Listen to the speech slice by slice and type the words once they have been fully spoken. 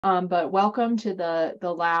But welcome to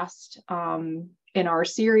the last in our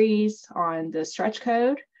series on the stretch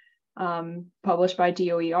code published by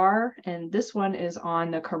DOER, and this one is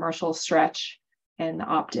on the commercial stretch and the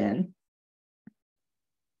opt-in.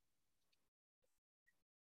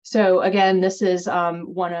 So again, this is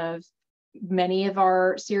one of many of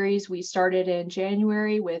our series. We started in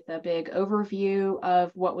January with a big overview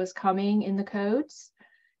of what was coming in the codes.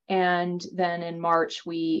 And then in March,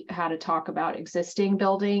 we had a talk about existing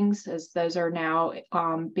buildings, as those are now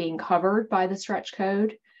being covered by the stretch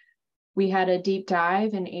code. We had a deep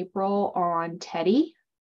dive in April on Teddy.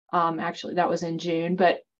 Actually, that was in June,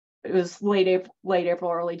 but it was late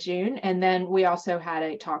April, early June. And then we also had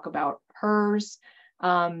a talk about PERS.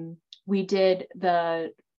 We did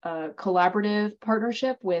the collaborative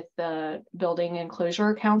partnership with the Building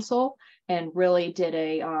Enclosure Council and really did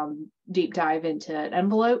a deep dive into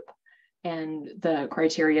envelope and the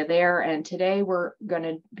criteria there. And today we're going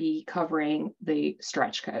to be covering the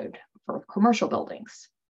stretch code for commercial buildings.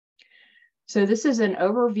 So this is an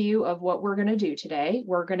overview of what we're going to do today.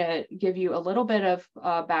 We're going to give you a little bit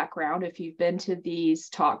of background. If you've been to these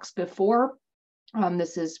talks before,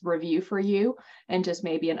 this is review for you, and just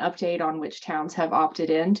maybe an update on which towns have opted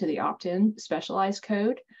in to the opt-in specialized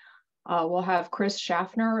code. We'll have Chris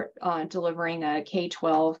Schaffner delivering a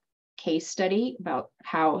K-12 case study about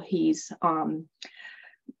how he's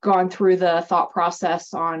gone through the thought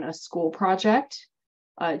process on a school project.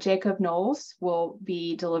 Jacob Knowles will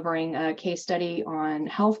be delivering a case study on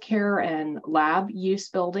healthcare and lab use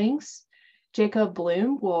buildings. Jacob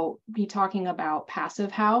Bloom will be talking about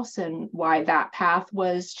passive house and why that path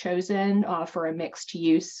was chosen for a mixed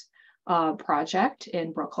use project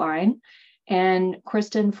in Brookline. And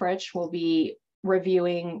Kristen Fritsch will be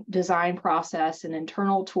reviewing design process and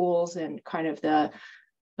internal tools and kind of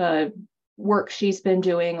the work she's been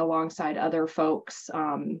doing alongside other folks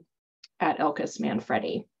at Elkis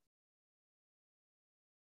Manfredi.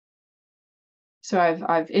 So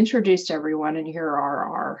I've introduced everyone, and here are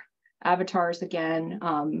our avatars again.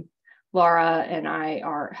 Laura and I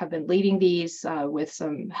have been leading these with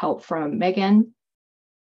some help from Megan.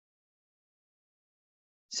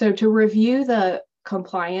 So to review the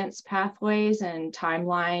compliance pathways and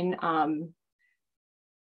timeline,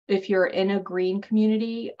 if you're in a green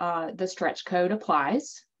community, the stretch code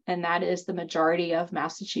applies, and that is the majority of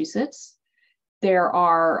Massachusetts. There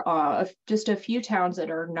are just a few towns that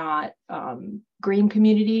are not green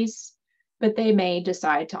communities, but they may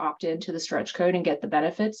decide to opt into the stretch code and get the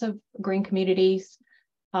benefits of green communities.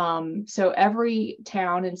 So every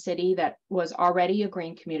town and city that was already a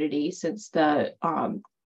green community since the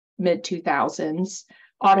mid-2000s,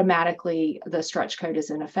 automatically the stretch code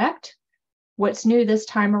is in effect. What's new this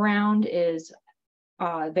time around is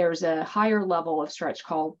there's a higher level of stretch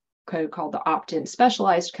code called the opt-in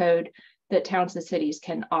specialized code that towns and cities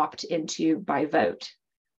can opt into by vote.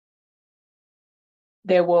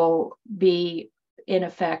 They will be in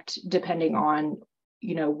effect depending on,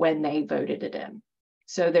 when they voted it in.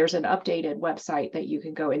 So there's an updated website that you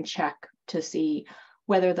can go and check to see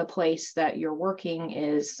whether the place that you're working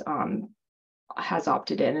is has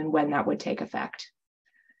opted in and when that would take effect.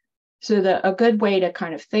 So a good way to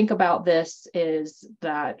kind of think about this is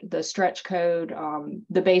that the stretch code,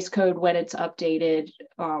 the base code, when it's updated,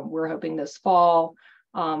 we're hoping this fall,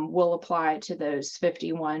 will apply to those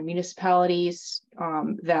 51 municipalities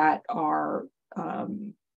that are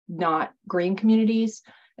not green communities.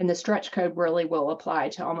 And the stretch code really will apply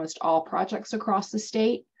to almost all projects across the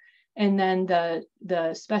state. And then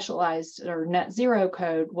the specialized or net zero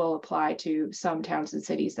code will apply to some towns and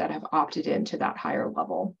cities that have opted into that higher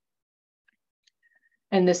level.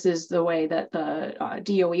 And this is the way that the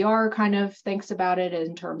DOER kind of thinks about it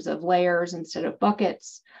in terms of layers instead of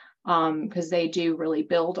buckets, because they do really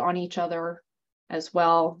build on each other as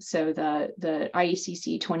well. So the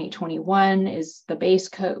IECC 2021 is the base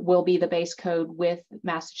code, will be the base code with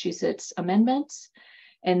Massachusetts amendments.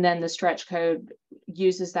 And then the stretch code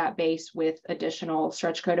uses that base with additional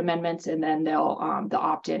stretch code amendments, and then they'll the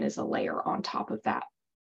opt-in is a layer on top of that.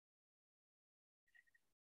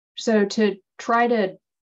 So to try to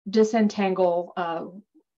disentangle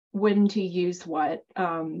when to use what,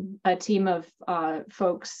 a team of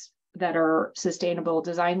folks that are sustainable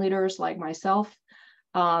design leaders like myself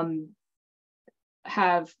have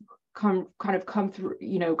come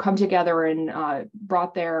together and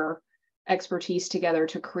brought their expertise together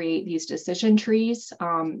to create these decision trees.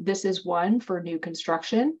 This is one for new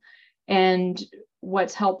construction. And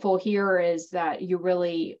what's helpful here is that you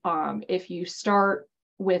really, if you start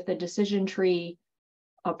with a decision tree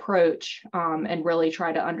approach and really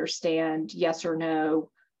try to understand yes or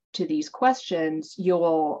no to these questions,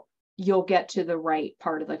 you'll get to the right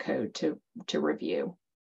part of the code to review.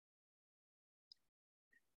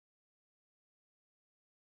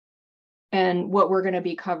 And what we're going to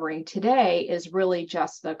be covering today is really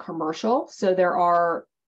just the commercial. So there are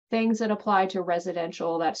things that apply to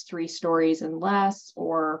residential, that's 3 stories and less,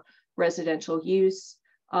 or residential use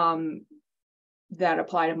that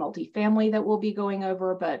apply to multifamily that we'll be going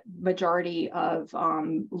over, but majority of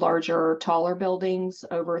larger, taller buildings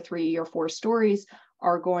over 3 or 4 stories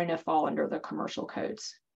are going to fall under the commercial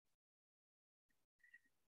codes.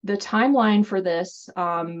 The timeline for this,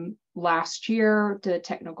 last year, the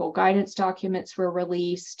technical guidance documents were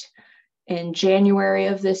released. In January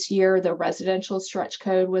of this year, the residential stretch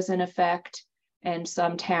code was in effect, and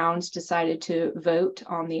some towns decided to vote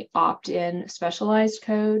on the opt-in specialized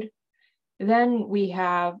code. Then we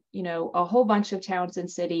have, a whole bunch of towns and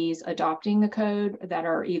cities adopting the code that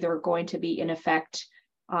are either going to be in effect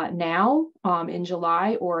now in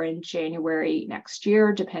July or in January next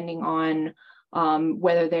year, depending on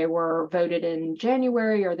whether they were voted in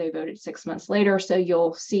January or they voted 6 months later. So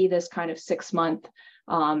you'll see this kind of 6-month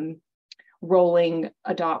rolling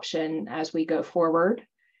adoption as we go forward.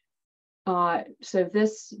 So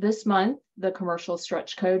this month, the commercial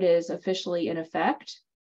stretch code is officially in effect,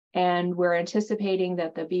 and we're anticipating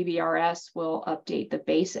that the BVRS will update the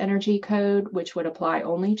base energy code, which would apply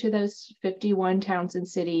only to those 51 towns and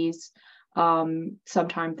cities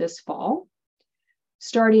sometime this fall.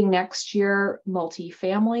 Starting next year,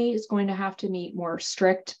 multifamily is going to have to meet more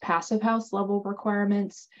strict passive house level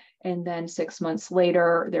requirements. And then 6 months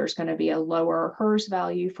later, there's going to be a lower HERS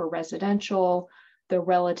value for residential. The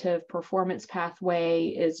relative performance pathway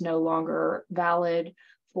is no longer valid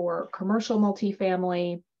for commercial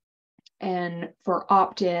multifamily. And for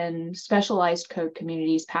opt-in specialized code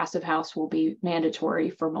communities, passive house will be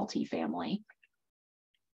mandatory for multifamily.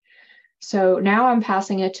 So now I'm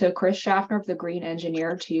passing it to Chris Schaffner of the Green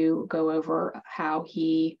Engineer to go over how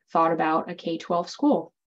he thought about a K-12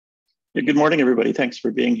 school. Yeah, good morning, everybody. Thanks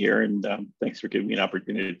for being here, and thanks for giving me an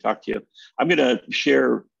opportunity to talk to you. I'm going to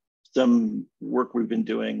share some work we've been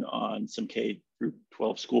doing on some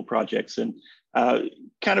K-12 school projects, and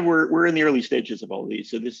kind of we're in the early stages of all of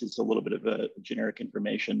these. So this is a little bit of a generic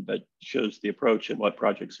information, but shows the approach and what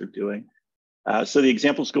projects are doing. So the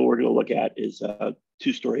example school we're going to look at is a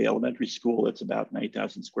 2-story elementary school that's about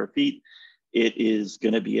 9,000 square feet. It is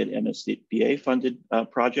going to be an MSBA funded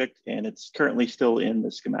project, and it's currently still in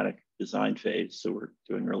the schematic design phase. So we're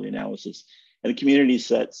doing early analysis. And the community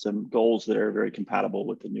set some goals that are very compatible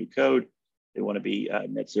with the new code. They want to be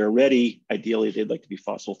net zero ready. Ideally, they'd like to be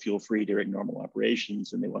fossil fuel free during normal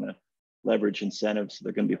operations, and they want to leverage incentives. So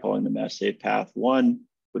they're going to be following the Mass Save Path 1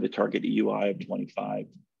 with a target EUI of 25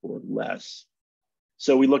 or less.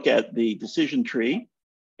 So we look at the decision tree,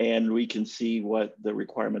 and we can see what the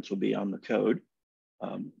requirements will be on the code.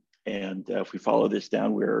 If we follow this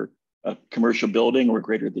down, we're a commercial building, we're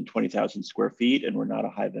greater than 20,000 square feet, and we're not a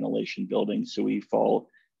high ventilation building, so we fall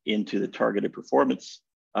into the targeted performance.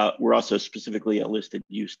 We're also specifically a listed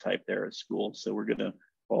use type there at school, so we're gonna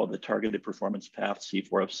follow the targeted performance path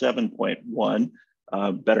C407.1,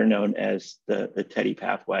 better known as the TEDI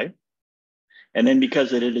pathway. And then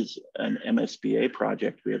because it is an MSBA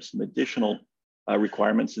project, we have some additional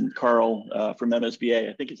requirements. And Carl from MSBA,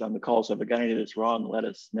 I think is on the call, so if I got any of this wrong, let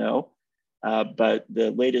us know. But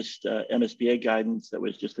the latest MSBA guidance that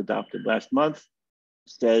was just adopted last month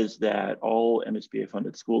says that all MSBA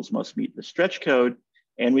funded schools must meet the stretch code,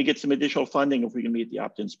 and we get some additional funding if we can meet the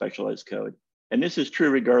opt-in specialized code. And this is true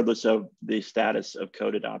regardless of the status of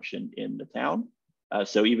code adoption in the town.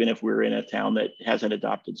 So even if we're in a town that hasn't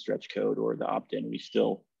adopted stretch code or the opt-in, we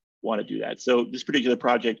still want to do that. So this particular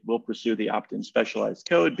project will pursue the opt-in specialized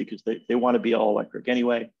code because they want to be all electric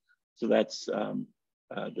anyway. So that's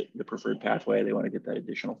the preferred pathway. They want to get that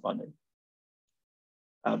additional funding.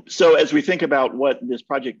 So as we think about what this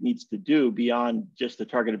project needs to do beyond just the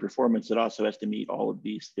targeted performance, it also has to meet all of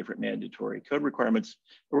these different mandatory code requirements.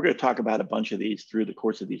 We're going to talk about a bunch of these through the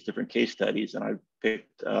course of these different case studies. And I've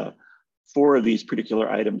picked 4 of these particular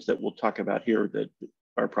items that we'll talk about here that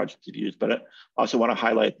our projects have used. But I also want to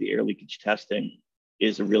highlight the air leakage testing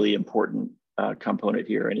is a really important component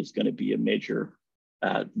here, and is going to be a major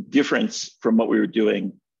difference from what we were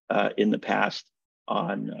doing in the past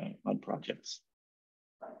on projects.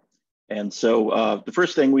 And so the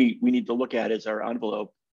first thing we need to look at is our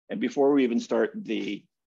envelope. And before we even start the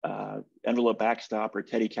envelope backstop or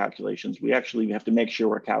TEDI calculations, we actually have to make sure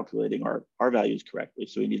we're calculating our values correctly.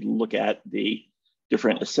 So we need to look at the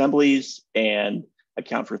different assemblies and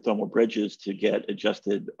account for thermal bridges to get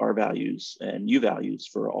adjusted R values and U values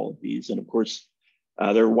for all of these. And of course,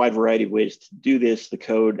 There are a wide variety of ways to do this. The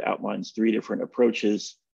code outlines 3 different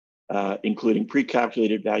approaches, including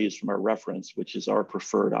pre-calculated values from our reference, which is our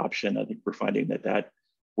preferred option. I think we're finding that that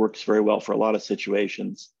works very well for a lot of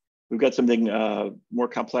situations. We've got something more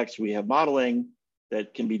complex. We have modeling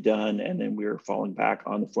that can be done, and then we're falling back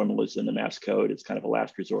on the formulas in the mass code. It's kind of a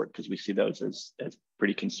last resort because we see those as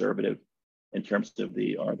pretty conservative in terms of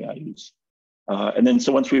the R values. And then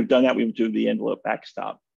so once we've done that, we do the envelope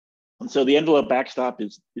backstop. And so the envelope backstop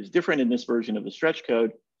is different in this version of the stretch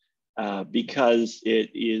code because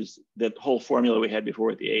it is that whole formula we had before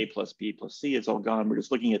with the A plus B plus C is all gone. We're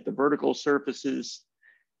just looking at the vertical surfaces,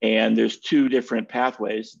 and there's 2 different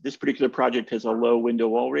pathways. This particular project has a low window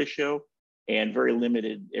wall ratio, and very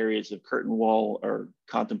limited areas of curtain wall are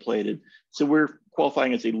contemplated. So we're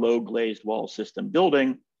qualifying as a low glazed wall system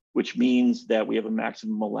building, which means that we have a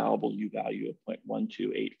maximum allowable U value of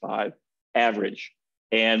 0.1285 average.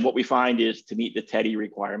 And what we find is to meet the TEDI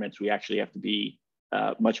requirements, we actually have to be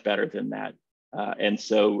much better than that. And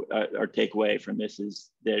so our takeaway from this is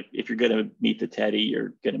that if you're going to meet the TEDI,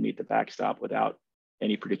 you're going to meet the backstop without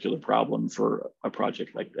any particular problem for a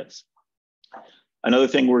project like this. Another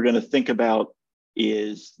thing we're going to think about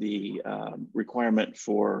is the requirement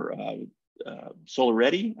for solar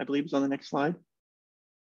ready, I believe is on the next slide.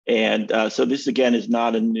 And so this again is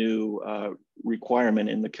not a new requirement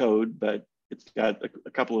in the code, but it's got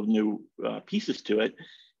a couple of new pieces to it.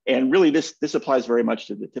 And really this applies very much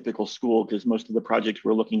to the typical school because most of the projects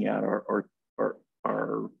we're looking at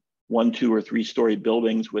are 1, 2, or 3 story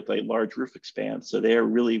buildings with a large roof expanse. So they are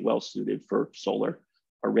really well suited for solar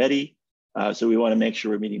already. So we want to make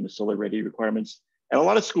sure we're meeting the solar ready requirements. And a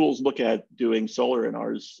lot of schools look at doing solar, and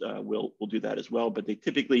ours will do that as well, but they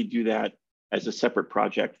typically do that as a separate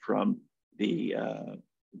project from the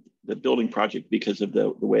building project because of the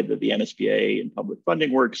way that the NSBA and public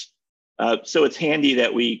funding works. So it's handy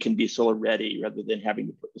that we can be solar ready rather than having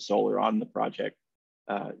to put the solar on the project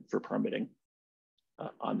for permitting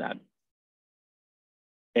on that.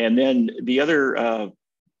 And then the other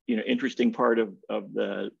interesting part of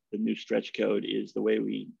the new stretch code is the way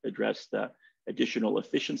we address the additional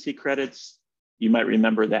efficiency credits. You might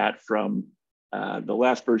remember that from the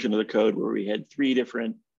last version of the code where we had 3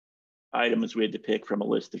 different items we had to pick from a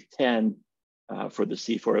list of 10 for the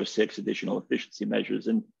C406 additional efficiency measures.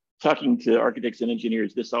 And talking to architects and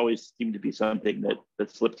engineers, this always seemed to be something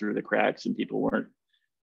that slipped through the cracks and people weren't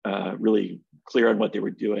really clear on what they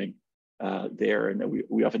were doing there. And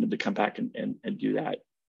we often had to come back and do that.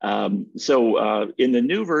 So in the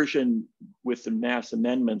new version with the mass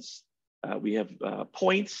amendments, we have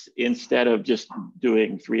points instead of just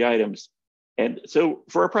doing 3 items. And so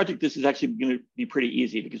for our project, this is actually going to be pretty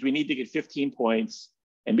easy because we need to get 15 points.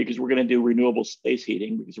 And because we're going to do renewable space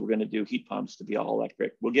heating, because we're going to do heat pumps to be all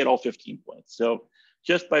electric, we'll get all 15 points. So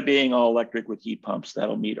just by being all electric with heat pumps,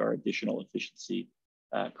 that'll meet our additional efficiency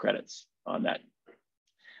credits on that.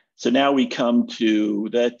 So now we come to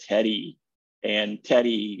the TEDI. And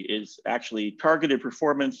TEDI is actually targeted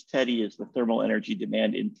performance. TEDI is the thermal energy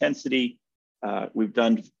demand intensity.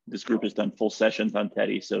 This group has done full sessions on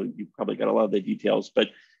TEDI, so you've probably got a lot of the details, but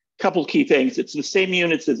a couple key things. It's the same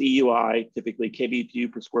units as EUI, typically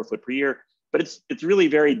kBTU per square foot per year, but it's really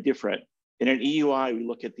very different. In an EUI, we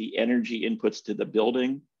look at the energy inputs to the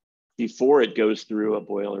building before it goes through a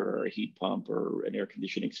boiler or a heat pump or an air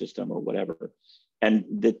conditioning system or whatever. And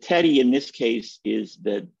the TEDI in this case is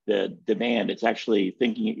the demand. It's actually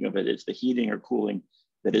thinking of it as the heating or cooling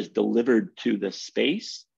that is delivered to the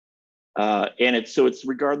space. And it's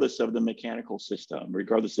regardless of the mechanical system,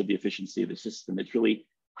 regardless of the efficiency of the system. It's really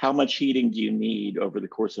how much heating do you need over the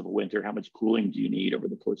course of a winter? How much cooling do you need over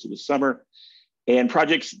the course of the summer? And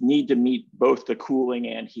projects need to meet both the cooling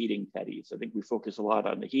and heating TEDIs. I think we focus a lot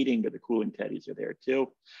on the heating, but the cooling TEDIs are there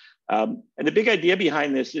too. And the big idea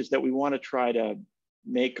behind this is that we want to try to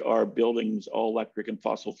make our buildings all electric and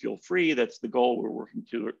fossil fuel free. That's the goal we're working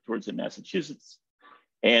towards in Massachusetts.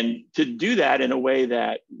 And to do that in a way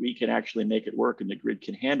that we can actually make it work and the grid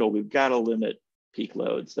can handle, we've got to limit peak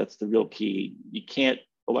loads. That's the real key. You can't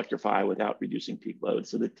electrify without reducing peak loads.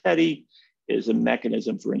 So the TEDI is a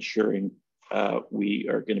mechanism for ensuring we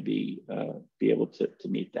are going to be able to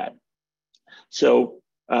meet that. So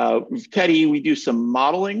with TEDI, we do some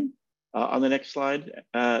modeling on the next slide.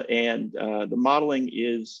 And the modeling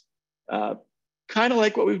is kind of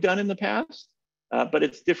like what we've done in the past, but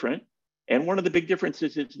it's different. And one of the big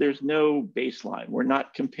differences is there's no baseline. We're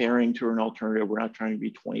not comparing to an alternative. We're not trying to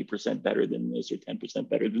be 20% better than this or 10%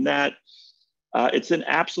 better than that. It's an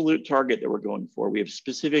absolute target that we're going for. We have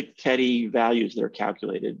specific TEDI values that are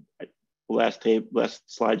calculated. Last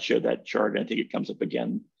slide showed that chart, and I think it comes up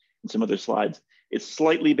again in some other slides. It's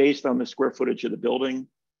slightly based on the square footage of the building,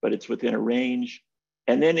 but it's within a range.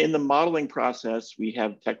 And then in the modeling process, we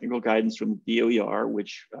have technical guidance from DOER,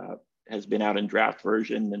 which has been out in draft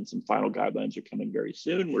version, and some final guidelines are coming very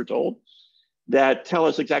soon, we're told, that tell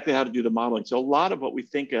us exactly how to do the modeling. So a lot of what we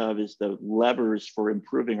think of as the levers for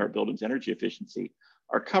improving our building's energy efficiency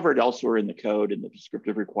are covered elsewhere in the code and the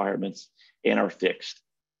prescriptive requirements, and are fixed.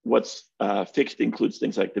 What's fixed includes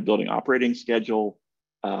things like the building operating schedule,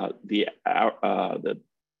 the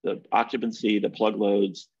occupancy, the plug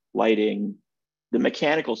loads, lighting. The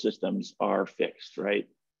mechanical systems are fixed, right?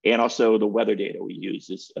 And also the weather data we use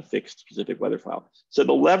is a fixed specific weather file. So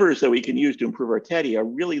the levers that we can use to improve our TEDI are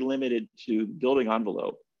really limited to building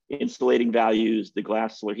envelope, insulating values, the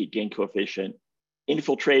glass solar heat gain coefficient,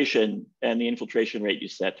 infiltration, and the infiltration rate you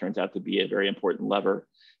set turns out to be a very important lever.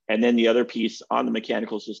 And then the other piece on the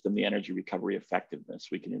mechanical system, the energy recovery effectiveness,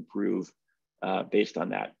 we can improve based on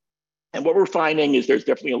that. And what we're finding is there's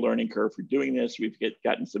definitely a learning curve for doing this. We've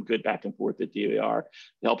gotten some good back and forth at DOER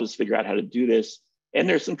to help us figure out how to do this. And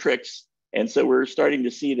there's some tricks. And so we're starting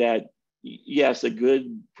to see that, yes, a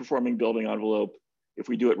good performing building envelope, if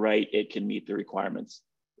we do it right, it can meet the requirements.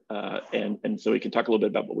 And so we can talk a little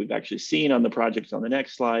bit about what we've actually seen on the projects on the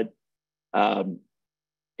next slide.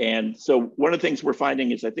 And so one of the things we're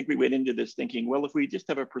finding is, I think we went into this thinking, well, if we just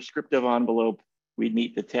have a prescriptive envelope, we'd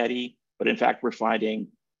meet the TEDI. But in fact, we're finding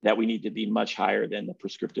that we need to be much higher than the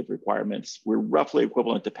prescriptive requirements. We're roughly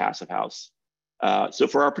equivalent to passive house. So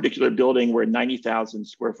for our particular building, we're a 90,000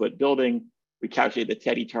 square foot building. We calculate the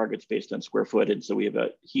TEDI targets based on square foot. And so we have a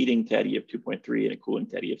heating TEDI of 2.3 and a cooling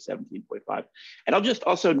TEDI of 17.5. And I'll just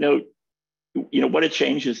also note, what it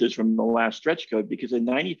changes is from the last stretch code, because a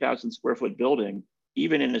 90,000 square foot building,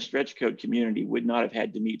 even in a stretch code community, would not have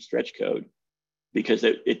had to meet stretch code because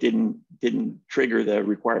it didn't trigger the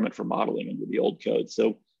requirement for modeling into the old code.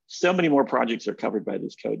 So many more projects are covered by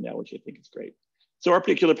this code now, which I think is great. So our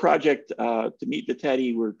particular project, to meet the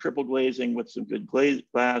TEDI, we're triple glazing with some good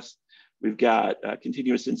glass. We've got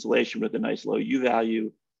continuous insulation with a nice low U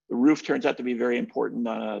value. The roof turns out to be very important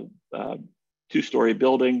on a two-story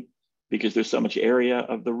building because there's so much area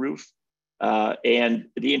of the roof, and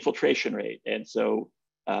the infiltration rate. And so,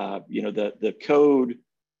 the code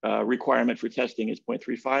requirement for testing is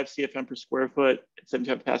 0.35 CFM per square foot at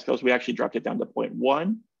 75 pascals. We actually dropped it down to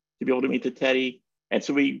 0.1 to be able to meet the TEDI. And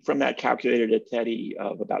so we, from that, calculated a TEDI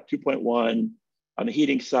of about 2.1 on the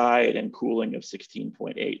heating side and cooling of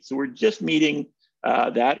 16.8. So we're just meeting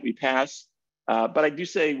that, we pass. But I do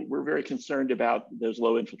say we're very concerned about those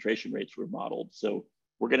low infiltration rates we've modeled. So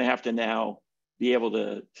we're gonna have to now be able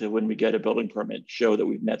to, when we get a building permit, show that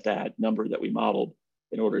we've met that number that we modeled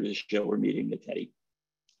in order to show we're meeting the TEDI.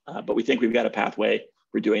 But we think we've got a pathway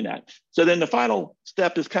for doing that. So then the final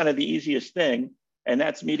step is kind of the easiest thing, and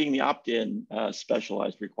that's meeting the opt-in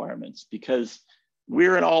specialized requirements, because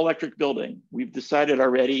we're an all-electric building. We've decided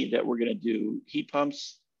already that we're gonna do heat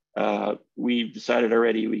pumps. We've decided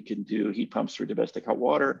already we can do heat pumps for domestic hot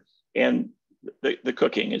water, and the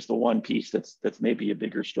cooking is the one piece that's maybe a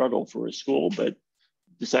bigger struggle for a school, but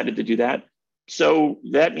decided to do that. So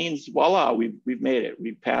that means, voila, we've made it.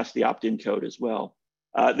 We've passed the opt-in code as well.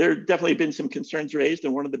 There have definitely been some concerns raised,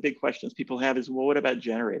 and one of the big questions people have is, well, what about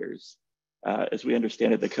generators? As we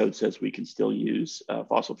understand it, the code says we can still use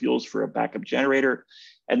fossil fuels for a backup generator.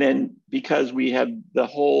 And then because we have the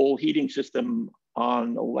whole heating system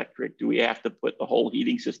on electric, do we have to put the whole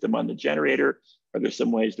heating system on the generator? Are there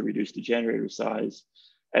some ways to reduce the generator size?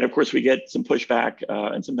 And of course, we get some pushback,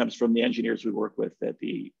 and sometimes from the engineers we work with, that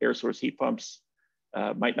the air source heat pumps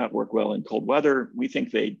might not work well in cold weather. We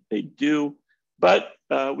think they do. But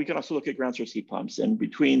we can also look at ground source heat pumps, and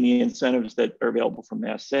between the incentives that are available from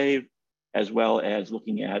Mass Save, as well as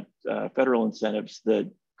looking at federal incentives,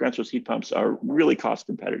 the ground source heat pumps are really cost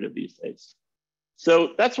competitive these days.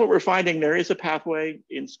 So that's what we're finding. There is a pathway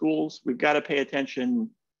in schools. We've got to pay attention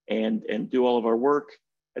and do all of our work.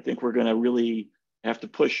 I think we're gonna really have to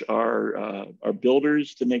push our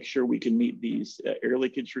builders to make sure we can meet these air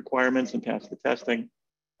leakage requirements and pass the testing.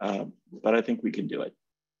 But I think we can do it.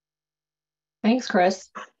 Thanks, Chris.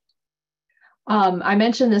 I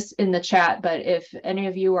mentioned this in the chat, but if any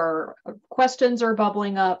of you are questions are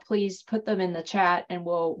bubbling up, please put them in the chat and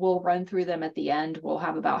we'll run through them at the end. We'll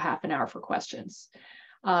have about half an hour for questions.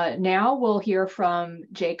 Now we'll hear from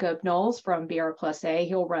Jacob Knowles from BR+A.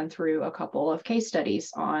 He'll run through a couple of case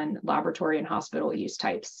studies on laboratory and hospital use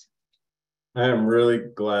types. I am really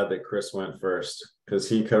glad that Chris went first because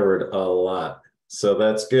he covered a lot. So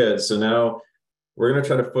that's good. So now we're going to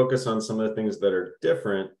try to focus on some of the things that are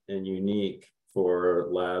different and unique for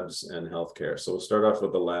labs and healthcare. So we'll start off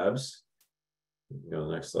with the labs. Go to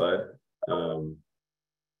the next slide.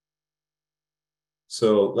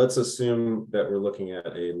 So let's assume that we're looking at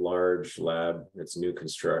a large lab. It's new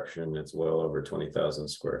construction. It's well over 20,000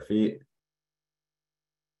 square feet.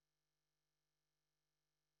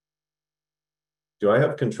 Do I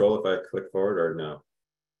have control if I click forward or no?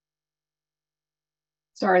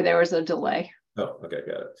 Sorry, there was a delay. Oh, okay,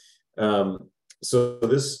 got it. So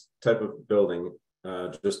this type of building,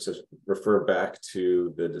 just to refer back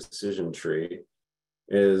to the decision tree,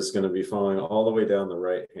 is going to be following all the way down the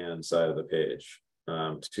right-hand side of the page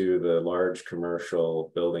to the large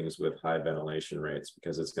commercial buildings with high ventilation rates,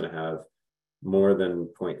 because it's going to have more than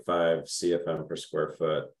 0.5 CFM per square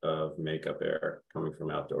foot of makeup air coming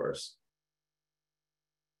from outdoors.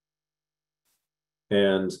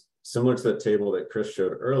 And similar to the table that Chris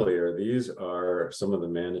showed earlier, these are some of the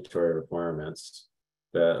mandatory requirements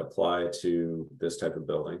that apply to this type of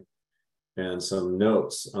building. And some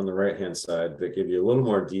notes on the right-hand side that give you a little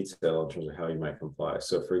more detail in terms of how you might comply.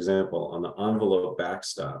 So for example, on the envelope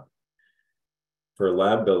backstop, for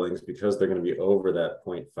lab buildings, because they're going to be over that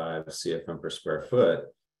 0.5 CFM per square foot,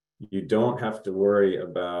 you don't have to worry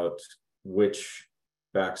about which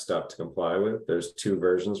backstop to comply with. There's two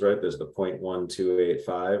versions, right? There's the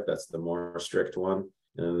 0.1285, that's the more strict one.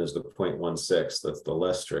 And then there's the 0.16, that's the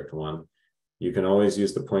less strict one. You can always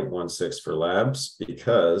use the 0.16 for labs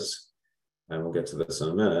because, and we'll get to this in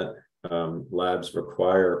a minute, labs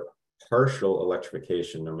require partial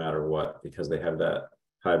electrification no matter what, because they have that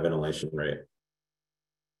high ventilation rate.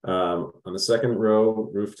 On the second row,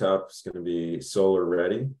 rooftop is going to be solar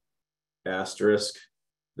ready. Asterisk,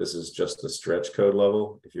 this is just the stretch code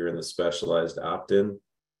level. If you're in the specialized opt-in,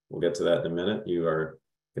 we'll get to that in a minute, you are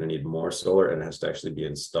going to need more solar, and it has to actually be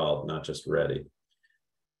installed, not just ready.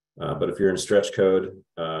 But if you're in stretch code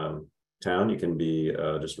town, you can be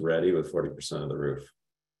just ready with 40% of the roof.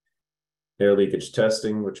 Air leakage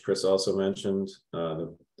testing, which Chris also mentioned,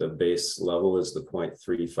 the base level is the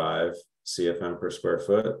 0.35 CFM per square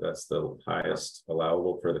foot. That's the highest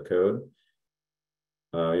allowable for the code.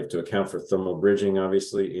 You have to account for thermal bridging,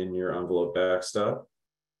 obviously, in your envelope backstop.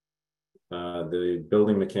 The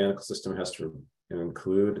building mechanical system has to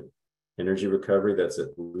include energy recovery that's at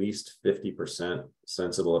least 50%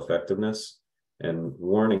 sensible effectiveness. And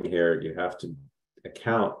warning here, you have to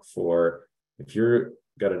account for if you're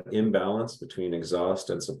got an imbalance between exhaust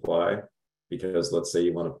and supply, because let's say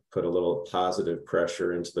you want to put a little positive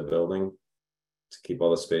pressure into the building to keep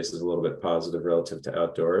all the spaces a little bit positive relative to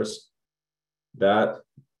outdoors, that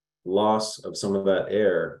loss of some of that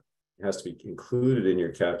air has to be included in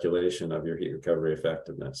your calculation of your heat recovery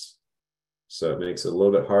effectiveness. So it makes it a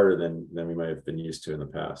little bit harder than we might have been used to in the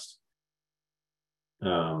past.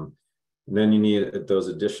 Then you need those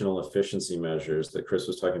additional efficiency measures that Chris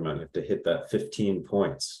was talking about. You have to hit that 15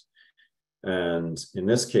 points. And in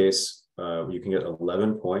this case, you can get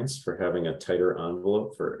 11 points for having a tighter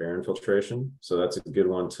envelope for air infiltration. So that's a good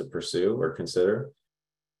one to pursue or consider.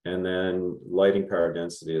 And then lighting power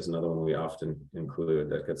density is another one we often include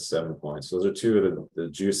that gets 7 points. So those are two of the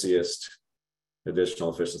juiciest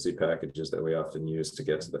additional efficiency packages that we often use to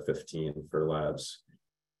get to the 15 for labs.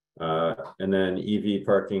 And then EV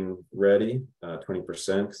parking ready, 20%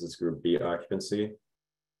 because it's group B occupancy.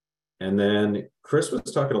 And then Chris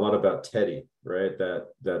was talking a lot about TEDI, right?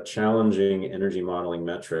 That challenging energy modeling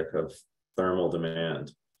metric of thermal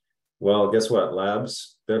demand. Well, guess what?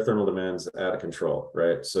 Labs, their thermal demand's out of control,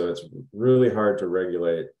 right? So it's really hard to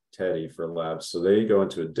regulate TEDI for labs. So they go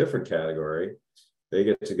into a different category. They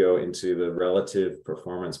get to go into the relative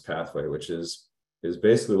performance pathway, which is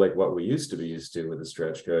basically like what we used to be used to with the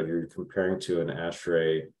stretch code. You're comparing to an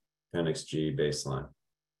ASHRAE Appendix G baseline.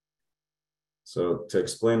 So to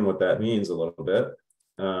explain what that means a little bit,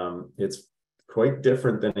 it's quite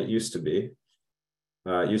different than it used to be.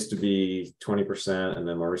 It used to be 20%, and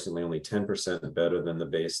then more recently only 10% better than the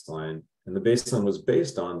baseline. And the baseline was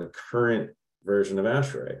based on the current version of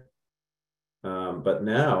ASHRAE. But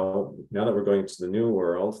now that we're going to the new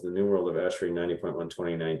world of ASHRAE 90.1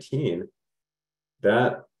 2019,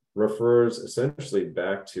 that refers essentially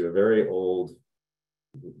back to a very old,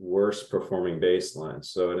 worse performing baseline.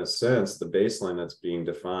 So in a sense, the baseline that's being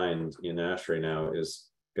defined in ASHRAE now is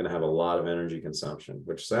going to have a lot of energy consumption,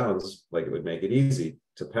 which sounds like it would make it easy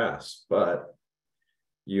to pass, but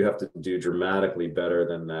you have to do dramatically better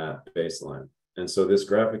than that baseline. And so this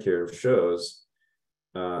graphic here shows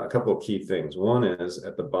a couple of key things. One is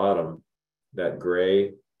at the bottom, that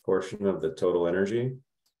gray portion of the total energy,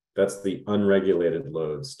 that's the unregulated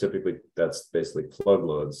loads. Typically, that's basically plug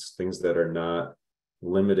loads, things that are not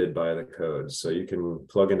limited by the code. So you can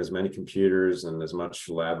plug in as many computers and as much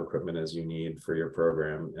lab equipment as you need for your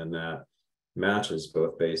program, and that matches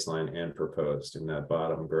both baseline and proposed in that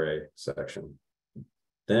bottom gray section.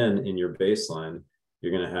 Then in your baseline,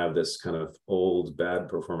 you're going to have this kind of old, bad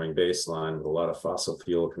performing baseline with a lot of fossil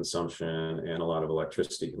fuel consumption and a lot of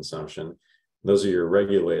electricity consumption. Those are your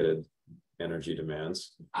regulated energy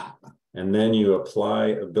demands. And then you apply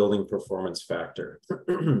a building performance factor.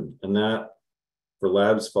 And that for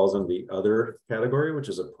labs falls in the other category, which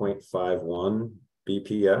is a 0.51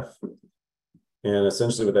 BPF. And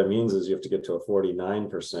essentially what that means is you have to get to a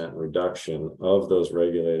 49% reduction of those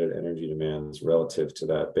regulated energy demands relative to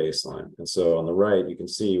that baseline. And so on the right, you can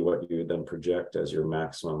see what you would then project as your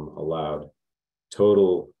maximum allowed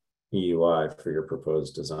total EUI for your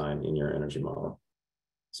proposed design in your energy model.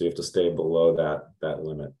 So you have to stay below that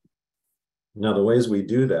limit. Now, the ways we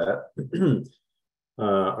do that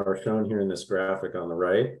are shown here in this graphic on the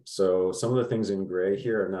right. So some of the things in gray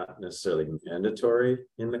here are not necessarily mandatory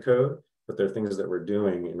in the code, but they're things that we're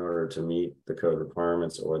doing in order to meet the code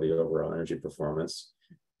requirements or the overall energy performance.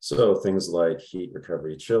 So things like heat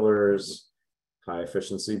recovery chillers, high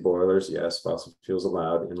efficiency boilers, yes, fossil fuels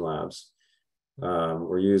allowed in labs.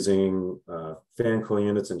 We're using fan cool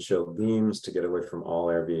units and chilled beams to get away from all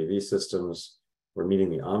air VAV systems. We're meeting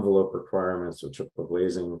the envelope requirements with triple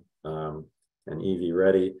glazing and EV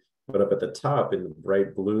ready. But up at the top in the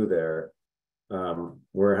bright blue there,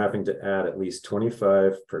 we're having to add at least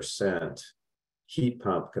 25% heat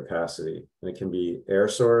pump capacity. And it can be air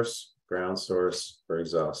source, ground source, or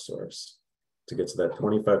exhaust source to get to that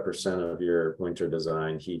 25% of your winter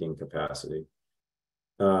design heating capacity.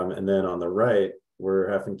 And then on the right,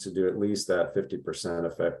 we're having to do at least that 50%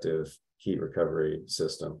 effective heat recovery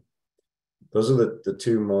system. Those are the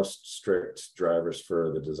two most strict drivers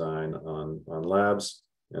for the design on labs.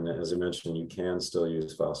 And as I mentioned, you can still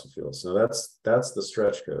use fossil fuels. So that's the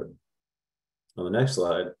stretch code. On the next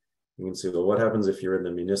slide, you can see, well, what happens if you're in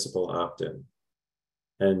the municipal opt-in?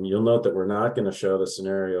 And you'll note that we're not going to show the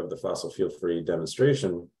scenario of the fossil fuel-free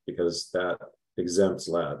demonstration because that exempts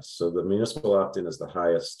labs. So the municipal opt-in is the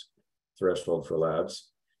highest threshold for labs.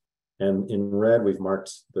 And in red, we've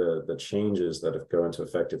marked the changes that go into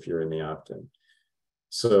effect if you're in the opt-in.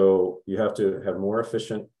 So you have to have more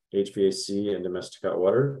efficient HVAC and domestic hot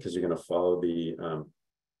water because you're going to follow the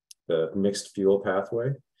mixed fuel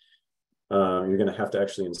pathway. You're going to have to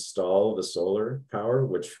actually install the solar power,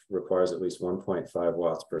 which requires at least 1.5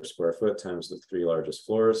 watts per square foot times the 3 largest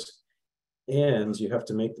floors. And you have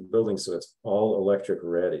to make the building so it's all electric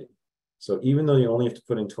ready. So even though you only have to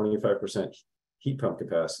put in 25% heat pump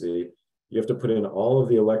capacity, you have to put in all of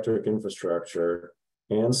the electric infrastructure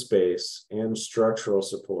and space and structural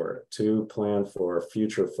support to plan for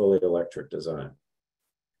future fully electric design.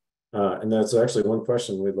 And that's actually one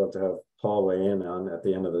question we'd love to have Paul weigh in on at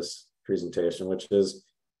the end of this presentation, which is,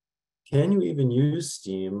 can you even use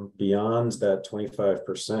steam beyond that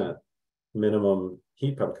 25% minimum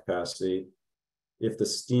heat pump capacity if the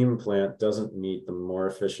steam plant doesn't meet the more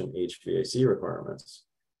efficient HVAC requirements?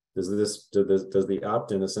 Does the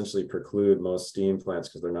opt-in essentially preclude most steam plants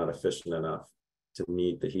because they're not efficient enough to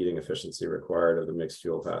meet the heating efficiency required of the mixed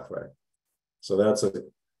fuel pathway? So that's a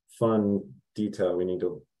fun detail we need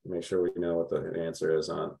to make sure we know what the answer is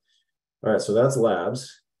on. All right, so that's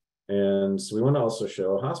labs. And so we want to also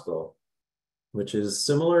show a hospital, which is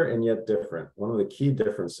similar and yet different. One of the key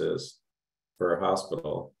differences for a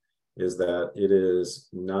hospital is that it is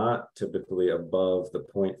not typically above the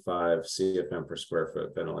 0.5 CFM per square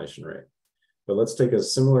foot ventilation rate. But let's take a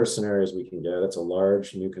similar scenario as we can get. It's a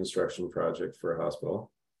large new construction project for a hospital.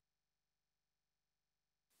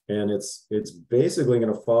 And it's basically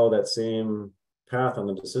going to follow that same path on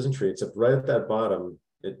the decision tree, except right at that bottom,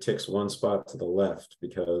 it ticks one spot to the left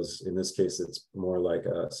because in this case, it's more like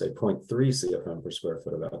say 0.3 CFM per square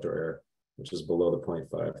foot of outdoor air, which is below the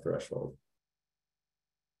 0.5 threshold.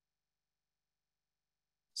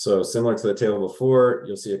 So similar to the table before,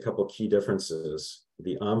 you'll see a couple key differences.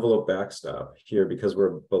 The envelope backstop here, because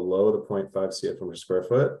we're below the 0.5 CFM per square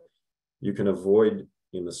foot, you can avoid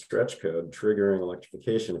in the stretch code triggering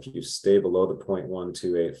electrification if you stay below the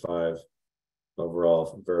 0.1285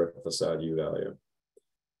 overall vertical facade U value.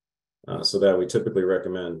 So that we typically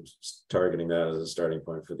recommend targeting that as a starting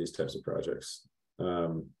point for these types of projects.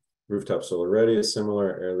 Rooftop solar ready is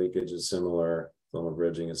similar, air leakage is similar, thermal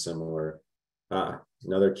bridging is similar.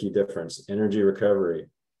 Another key difference, energy recovery.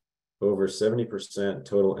 Over 70%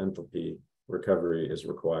 total enthalpy recovery is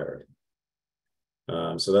required.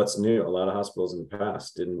 So that's new. A lot of hospitals in the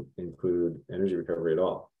past didn't include energy recovery at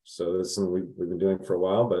all. So this is something we've been doing for a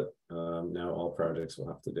while, but now all projects will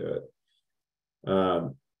have to do it.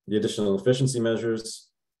 The additional efficiency measures,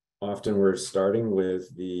 often we're starting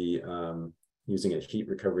with the using a heat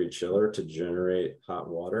recovery chiller to generate hot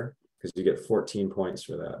water, because you get 14 points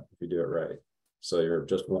for that if you do it right. So you're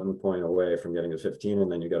just 1 point away from getting to 15,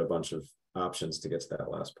 and then you got a bunch of options to get to that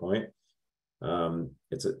last point.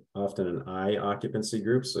 It's often an I occupancy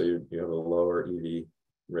group, so you have a lower EV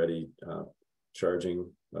ready charging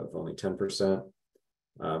of only 10%,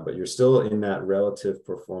 but you're still in that relative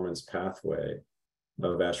performance pathway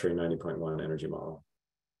of ASHRAE 90.1 energy model.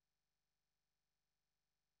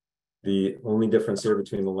 The only difference here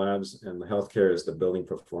between the labs and the healthcare is the building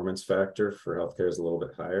performance factor for healthcare is a little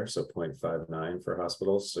bit higher, so 0.59 for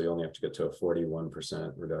hospitals. So you only have to get to a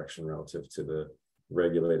 41% reduction relative to the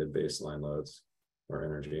regulated baseline loads or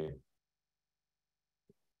energy.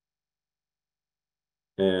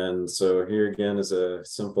 And so here again is a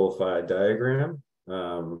simplified diagram.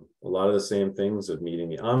 A lot of the same things of meeting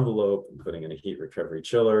the envelope and putting in a heat recovery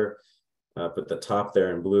chiller. But the top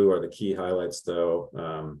there in blue are the key highlights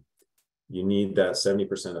though. You need that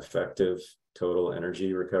 70% effective total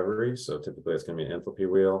energy recovery. So typically it's going to be an enthalpy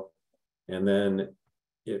wheel. And then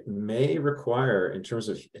it may require, in terms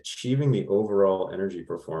of achieving the overall energy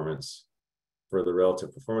performance for the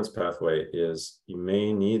relative performance pathway, is you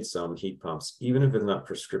may need some heat pumps, even if it's not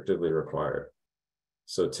prescriptively required.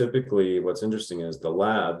 So typically what's interesting is the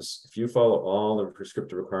labs, if you follow all the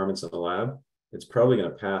prescriptive requirements in the lab, it's probably going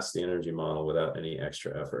to pass the energy model without any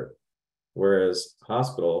extra effort. Whereas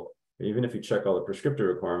hospital, even if you check all the prescriptive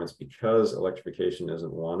requirements, because electrification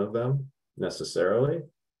isn't one of them necessarily,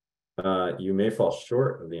 you may fall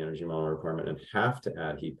short of the energy model requirement and have to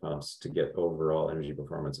add heat pumps to get overall energy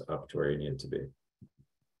performance up to where you need it to be.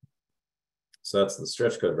 So that's the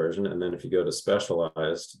stretch code version. And then if you go to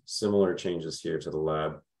specialized, similar changes here to the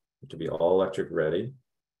lab to be all electric ready,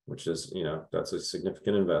 which is, that's a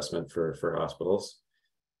significant investment for hospitals.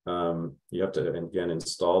 You have to, again,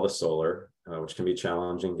 install the solar, which can be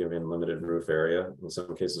challenging given limited roof area. In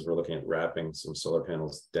some cases, we're looking at wrapping some solar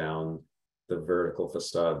panels down the vertical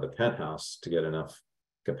facade of the penthouse to get enough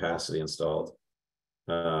capacity installed.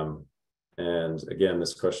 And again,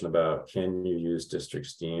 this question about, can you use district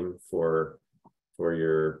steam for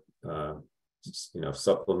your,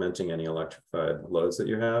 supplementing any electrified loads that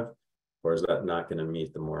you have, or is that not going to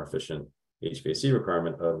meet the more efficient HVAC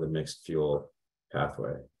requirement of the mixed fuel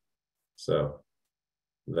pathway? So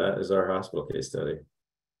that is our hospital case study.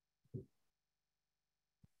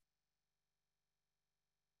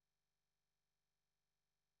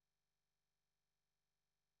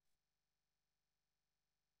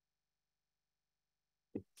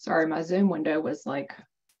 Sorry, my Zoom window was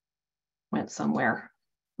went somewhere.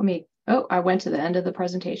 I went to the end of the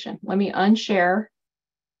presentation. Let me unshare.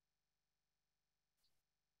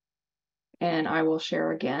 And I will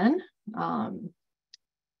share again. And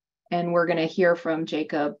we're going to hear from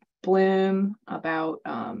Jacob Bloom about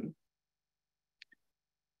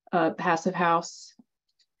a passive house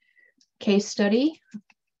case study,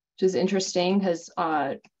 which is interesting because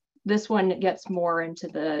this one gets more into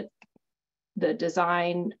the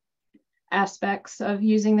design aspects of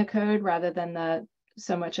using the code rather than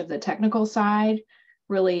so much of the technical side.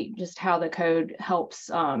 Really, just how the code helps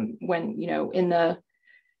when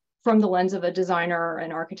from the lens of a designer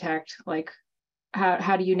and architect,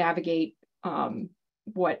 how do you navigate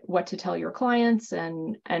what to tell your clients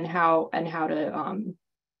and how to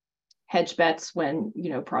hedge bets when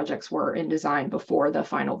projects were in design before the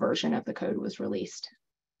final version of the code was released.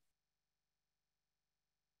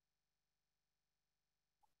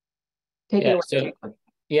 Take it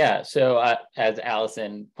away. So as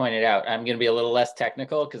Allison pointed out, I'm going to be a little less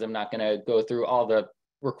technical because I'm not going to go through all the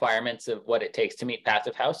requirements of what it takes to meet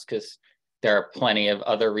passive house, because there are plenty of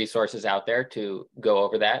other resources out there to go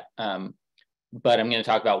over that. But I'm going to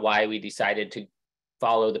talk about why we decided to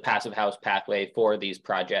follow the passive house pathway for these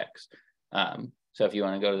projects. So if you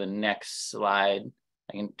want to go to the next slide,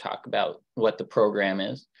 I can talk about what the program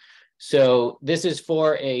is. So this is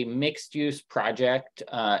for a mixed use project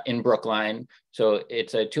in Brookline. So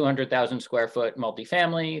it's a 200,000 square foot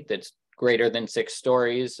multifamily that's greater than 6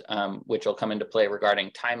 stories, which will come into play regarding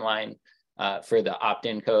timeline for the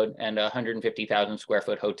opt-in code, and a 150,000 square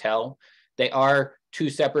foot hotel. They are 2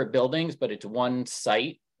 separate buildings, but it's one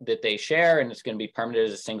site that they share, and it's going to be permitted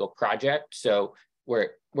as a single project. So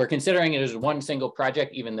we're considering it as one single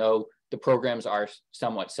project, even though the programs are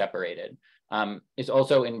somewhat separated. It's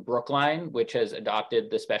also in Brookline, which has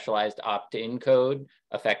adopted the specialized opt-in code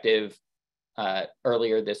effective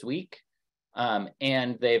earlier this week.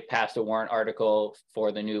 And they've passed a warrant article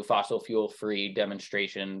for the new fossil fuel-free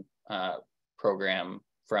demonstration program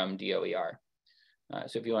from DOER.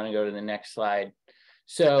 So if you want to go to the next slide.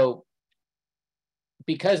 So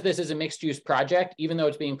because this is a mixed use project, even though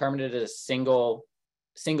it's being permitted as a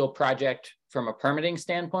single project from a permitting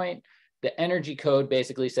standpoint, the energy code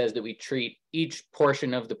basically says that we treat each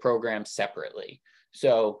portion of the program separately.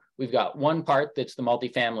 So we've got one part that's the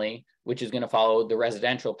multifamily, which is going to follow the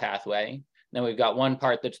residential pathway. Then we've got one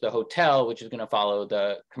part that's the hotel, which is going to follow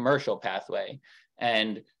the commercial pathway.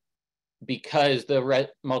 And because the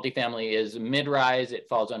multifamily is mid-rise, it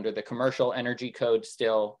falls under the commercial energy code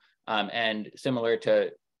still. And similar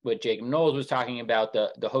to what Jacob Knowles was talking about,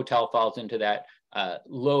 the hotel falls into that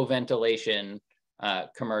low ventilation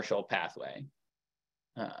commercial pathway.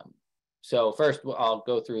 So first, I'll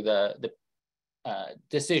go through the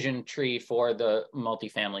decision tree for the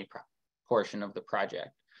multifamily portion of the project.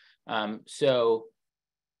 So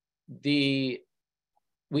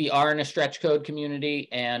we are in a stretch code community,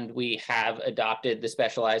 and we have adopted the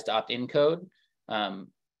specialized opt-in code.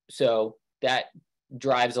 So that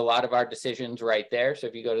drives a lot of our decisions right there. So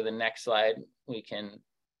if you go to the next slide, we can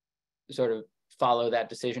sort of follow that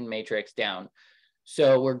decision matrix down.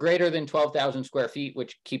 So we're greater than 12,000 square feet,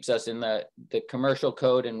 which keeps us in the commercial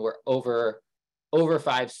code, and we're over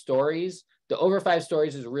 5 stories. The over 5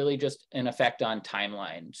 stories is really just an effect on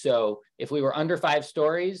timeline. So if we were under 5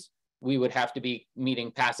 stories, we would have to be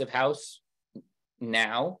meeting passive house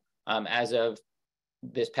now, as of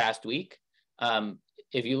this past week.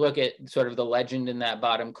 If you look at sort of the legend in that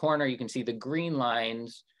bottom corner, you can see the green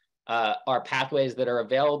lines are pathways that are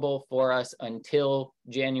available for us until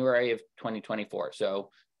January of 2024. So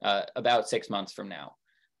about 6 months from now.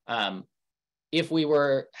 If we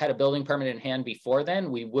had a building permit in hand before then,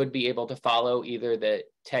 we would be able to follow either the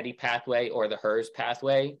Teddy pathway or the HERS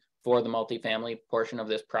pathway for the multifamily portion of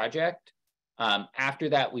this project. After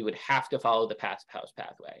that, we would have to follow the passive house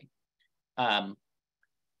pathway.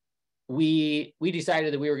 We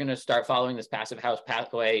decided that we were going to start following this passive house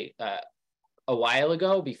pathway a while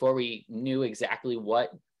ago, before we knew exactly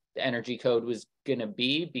what the energy code was going to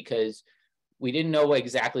be, because we didn't know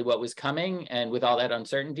exactly what was coming. And with all that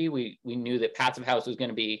uncertainty, we knew that passive house was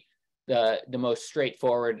going to be the most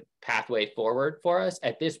straightforward pathway forward for us.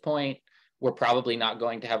 At this point, we're probably not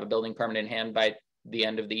going to have a building permit in hand by the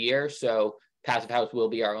end of the year. So passive house will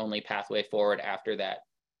be our only pathway forward after that,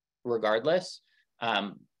 regardless.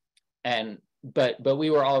 But we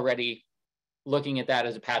were already looking at that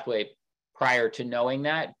as a pathway prior to knowing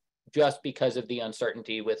that, just because of the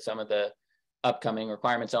uncertainty with some of the upcoming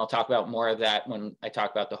requirements. And I'll talk about more of that when I talk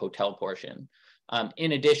about the hotel portion.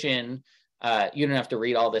 In addition, you don't have to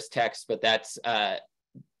read all this text, but that's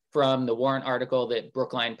from the warrant article that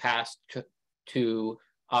Brookline passed to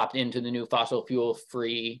opt into the new fossil fuel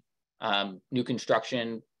free new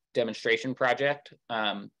construction demonstration project.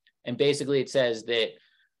 And basically it says that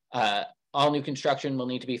all new construction will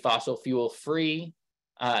need to be fossil fuel free,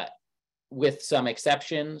 with some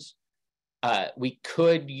exceptions. We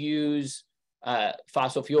could use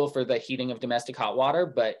fossil fuel for the heating of domestic hot water,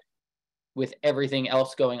 but with everything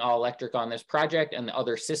else going all electric on this project and the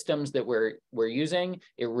other systems that we're using,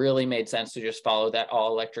 it really made sense to just follow that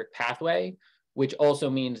all electric pathway, which also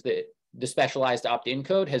means that the specialized opt-in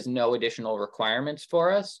code has no additional requirements for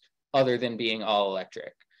us other than being all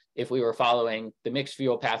electric. If we were following the mixed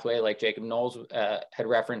fuel pathway, like Jacob Knowles had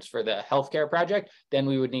referenced for the healthcare project, then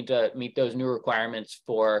we would need to meet those new requirements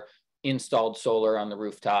for installed solar on the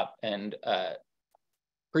rooftop and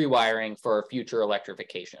pre-wiring for future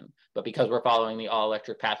electrification. But because we're following the all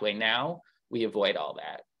electric pathway now, we avoid all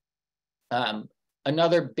that.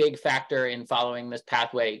 Another big factor in following this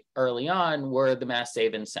pathway early on were the mass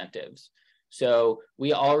save incentives. So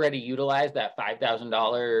we already utilized that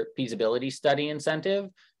 $5,000 feasibility study incentive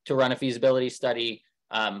to run a feasibility study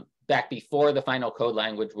back before the final code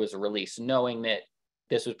language was released, knowing that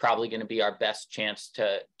this was probably going to be our best chance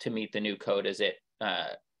to meet the new code as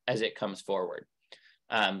it comes forward.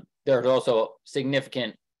 There are also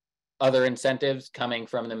significant other incentives coming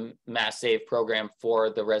from the mass save program for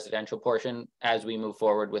the residential portion as we move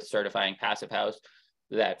forward with certifying passive house,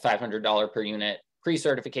 that $500 per unit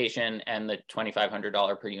pre-certification and the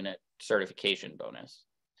 $2,500 per unit certification bonus.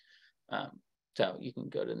 So you can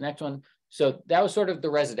go to the next one. So that was sort of the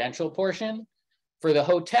residential portion. For the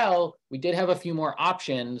hotel, we did have a few more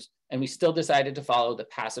options, and we still decided to follow the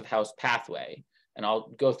passive house pathway. And I'll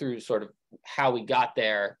go through sort of how we got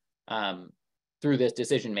there through this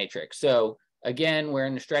decision matrix. So again, we're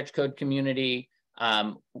in the stretch code community.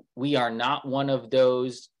 We are not one of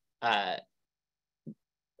those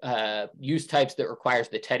use types that requires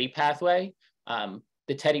the Teddy pathway.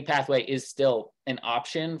 The Teddy pathway is still an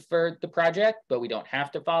option for the project, but we don't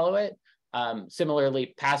have to follow it.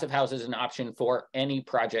 Similarly, passive house is an option for any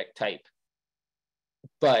project type.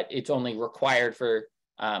 but it's only required for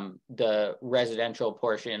the residential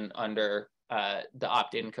portion under the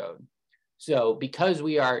opt-in code. So because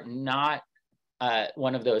we are not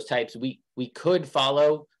one of those types, we could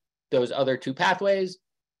follow those other two pathways,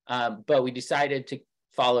 but we decided to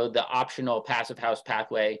follow the optional passive house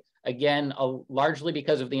pathway, again, largely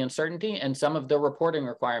because of the uncertainty and some of the reporting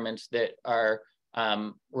requirements that are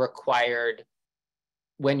required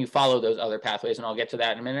when you follow those other pathways. And I'll get to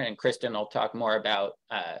that in a minute. And Kristen will talk more about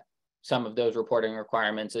some of those reporting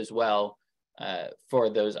requirements as well for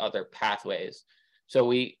those other pathways. So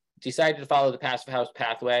we decided to follow the passive house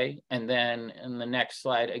pathway. And then in the next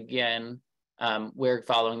slide, again, we're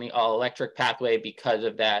following the all electric pathway because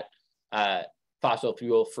of that fossil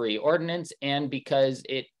fuel free ordinance, and because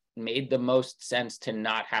it made the most sense to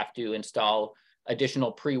not have to install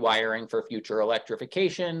additional pre-wiring for future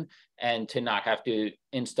electrification and to not have to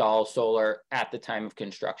install solar at the time of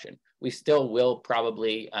construction. We still will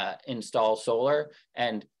probably install solar,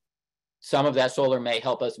 and some of that solar may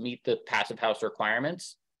help us meet the passive house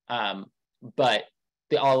requirements, but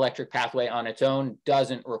the all electric pathway on its own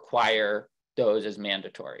doesn't require those as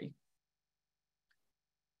mandatory.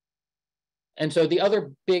 And so the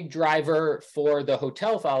other big driver for the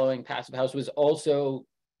hotel following passive house was also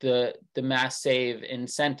the mass save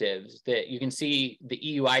incentives. That you can see the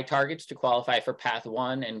EUI targets to qualify for path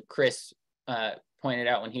 1, and Chris pointed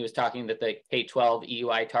out when he was talking that the K-12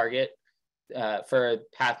 EUI target for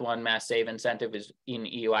path 1 mass save incentive is in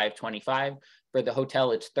EUI of 25. For the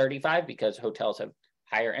hotel, it's 35 because hotels have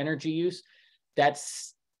higher energy use.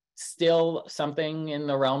 That's still something in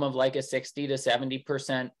the realm of like a 60 to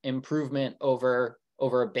 70% improvement over a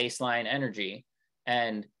baseline energy.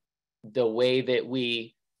 And the way that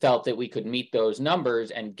we felt that we could meet those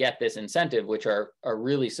numbers and get this incentive, which are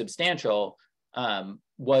really substantial,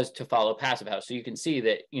 was to follow passive house. So you can see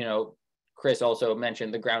that, you know, Chris also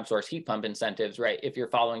mentioned the ground source heat pump incentives, right? If you're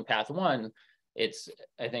following path 1, it's,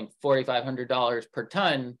 I think, $4,500 per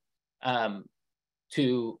ton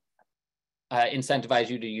to incentivize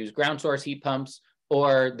you to use ground source heat pumps,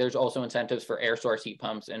 or there's also incentives for air source heat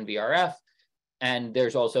pumps and VRF. And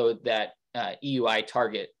there's also that EUI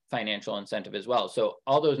target financial incentive as well. So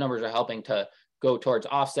all those numbers are helping to go towards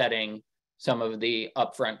offsetting some of the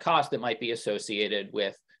upfront costs that might be associated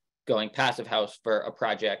with going passive house for a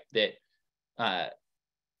project that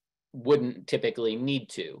wouldn't typically need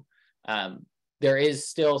to. There is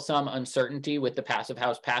still some uncertainty with the passive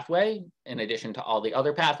house pathway, in addition to all the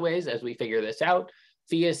other pathways as we figure this out.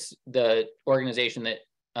 FIAS, the organization that,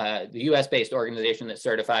 the US-based organization that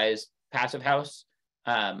certifies passive house,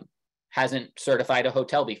 hasn't certified a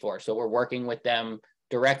hotel before. So we're working with them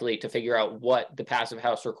directly to figure out what the passive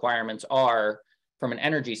house requirements are from an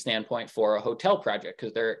energy standpoint for a hotel project,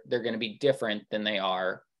 because they're going to be different than they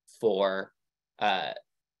are for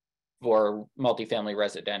multifamily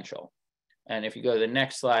residential. And if you go to the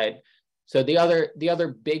next slide, so the other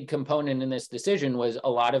big component in this decision was a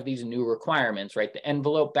lot of these new requirements, right? The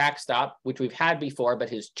envelope backstop, which we've had before,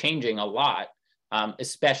 but is changing a lot,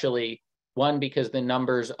 especially one, because the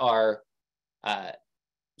numbers are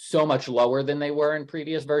so much lower than they were in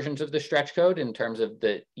previous versions of the stretch code in terms of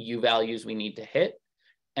the U values we need to hit.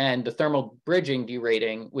 And the thermal bridging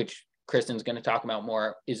derating, which Kristen's going to talk about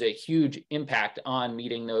more, is a huge impact on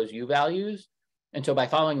meeting those U values. And so by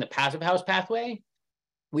following the passive house pathway,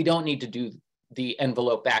 we don't need to do the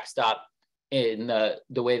envelope backstop in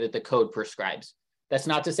the way that the code prescribes. That's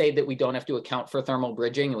not to say that we don't have to account for thermal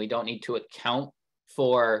bridging and we don't need to account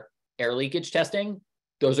for air leakage testing.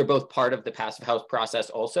 Those are both part of the passive house process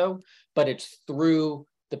also, but it's through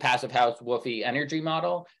the passive house WWOOFie energy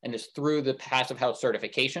model, and it's through the passive house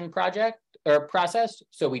certification project or process.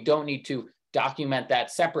 So we don't need to document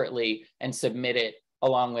that separately and submit it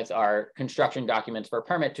along with our construction documents for a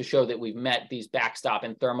permit to show that we've met these backstop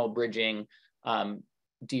and thermal bridging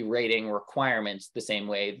derating requirements the same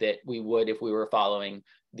way that we would if we were following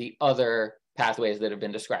the other pathways that have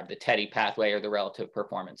been described, the TEDI pathway or the relative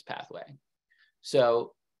performance pathway.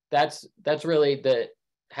 So that's really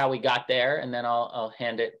how we got there. And then I'll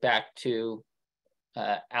hand it back to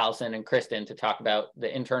Allison and Kristen to talk about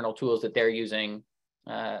the internal tools that they're using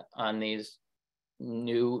on these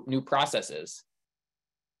new processes.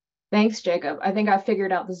 Thanks, Jacob. I think I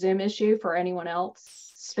figured out the Zoom issue for anyone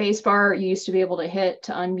else. Spacebar, you used to be able to hit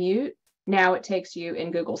to unmute. Now it takes you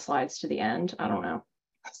in Google Slides to the end. I don't know.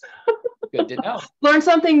 Good to know. Learn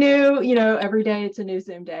something new, you know, every day it's a new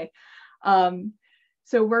Zoom day.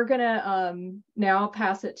 So we're gonna now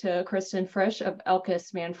pass it to Kristen Frisch of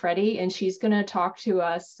Elkis Manfredi, and she's gonna talk to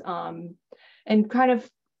us and kind of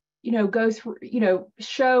go through,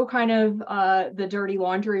 show kind of the dirty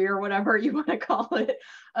laundry or whatever you want to call it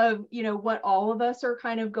of, what all of us are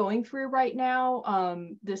kind of going through right now.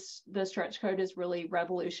 The stretch code is really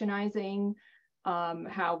revolutionizing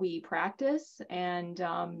how we practice, and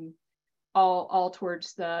all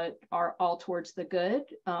towards the good.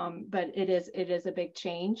 But it is a big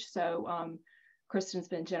change. So Kristen's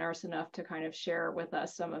been generous enough to kind of share with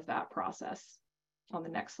us some of that process on the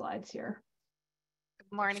next slides here.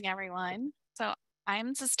 Good morning, everyone. So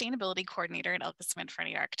I'm sustainability coordinator at Elkis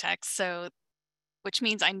Manfredi Architects, which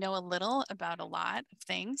means I know a little about a lot of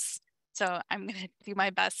things. So I'm going to do my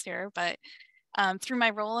best here, but through my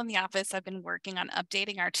role in the office, I've been working on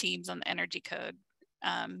updating our teams on the energy code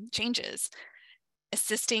changes,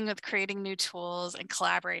 assisting with creating new tools, and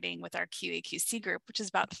collaborating with our QA/QC group, which is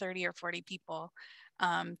about 30 or 40 people,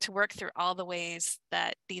 to work through all the ways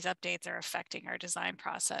that these updates are affecting our design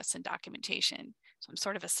process and documentation. So I'm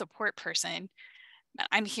sort of a support person.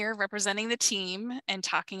 I'm here representing the team and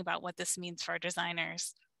talking about what this means for our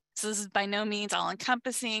designers. So this is by no means all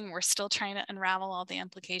encompassing. We're still trying to unravel all the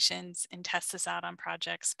implications and test this out on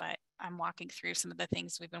projects, but I'm walking through some of the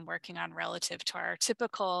things we've been working on relative to our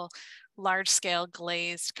typical large scale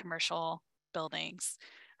glazed commercial buildings.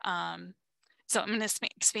 So I'm going to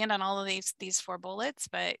expand on all of these 4 bullets,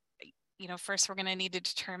 but first we're going to need to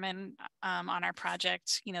determine on our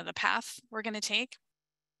project, the path we're going to take.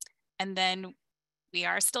 And then we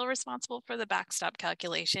are still responsible for the backstop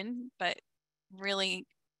calculation, but really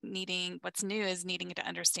what's new is needing to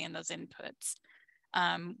understand those inputs,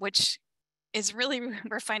 which is really,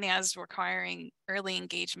 we're finding as requiring early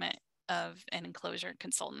engagement of an enclosure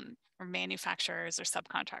consultant or manufacturers or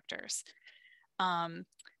subcontractors.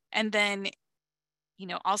 And then,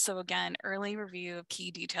 also again, early review of key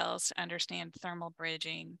details to understand thermal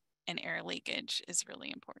bridging and air leakage is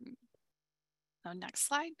really important. So next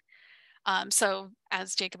slide. So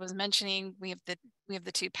as Jacob was mentioning, we have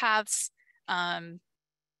the 2 paths. One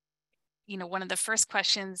of the first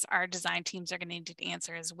questions our design teams are going to need to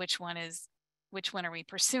answer is which one are we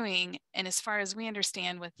pursuing? And as far as we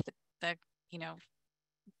understand, with the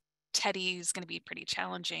TEDI is going to be pretty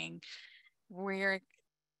challenging. We're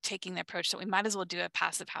taking the approach that we might as well do a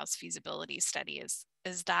passive house feasibility study,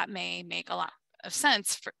 as that may make a lot of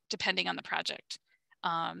sense depending on the project.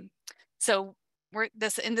 So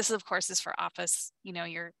this of course is for office,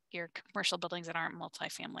 your commercial buildings that aren't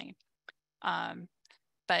multifamily.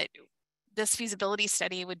 But this feasibility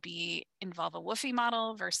study would involve a WUFI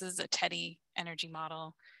model versus a TEDI energy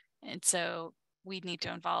model. And so we'd need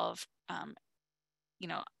to involve,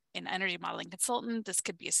 an energy modeling consultant. This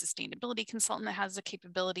could be a sustainability consultant that has the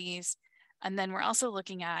capabilities. And then we're also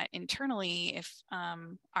looking at internally if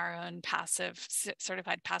our own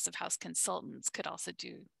certified passive house consultants could also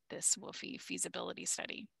do this WUFI feasibility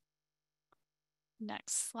study.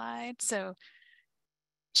 Next slide. So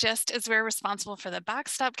just as we're responsible for the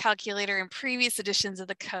backstop calculator in previous editions of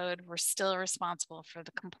the code, we're still responsible for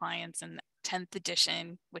the compliance in the 10th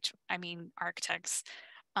edition, which architects.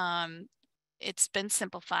 It's been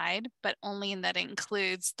simplified, but only in that it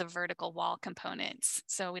includes the vertical wall components.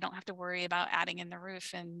 So we don't have to worry about adding in the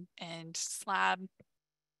roof and slab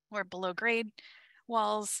or below grade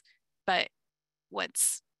walls. But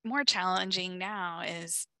what's more challenging now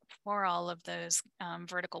is for all of those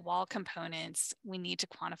vertical wall components, we need to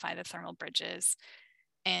quantify the thermal bridges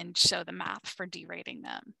and show the math for derating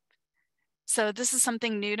them. So this is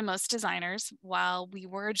something new to most designers. While we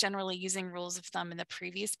were generally using rules of thumb in the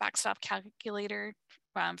previous backstop calculator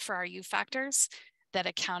for our U factors that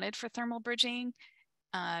accounted for thermal bridging,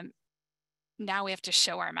 now we have to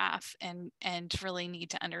show our math and really need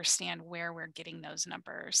to understand where we're getting those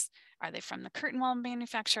numbers. Are they from the curtain wall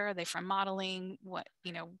manufacturer? Are they from modeling?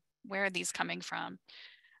 Where are these coming from?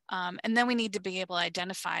 And then we need to be able to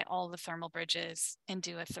identify all the thermal bridges and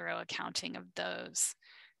do a thorough accounting of those.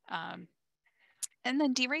 And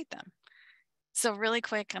then derate them. So really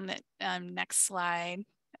quick on the next slide,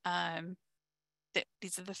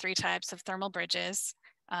 these are the 3 types of thermal bridges.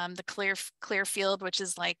 The clear field, which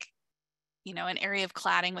is like, an area of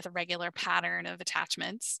cladding with a regular pattern of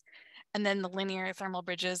attachments. And then the linear thermal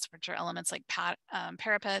bridges, which are elements like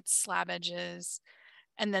parapets, slab edges,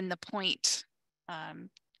 and then the point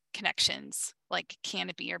connections like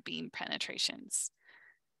canopy or beam penetrations.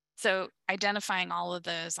 So identifying all of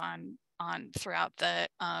those throughout the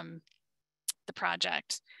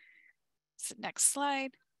project. So next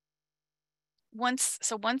slide. Once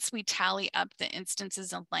we tally up the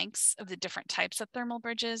instances and lengths of the different types of thermal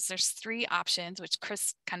bridges, there's 3 options, which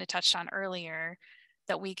Chris kind of touched on earlier,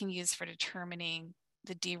 that we can use for determining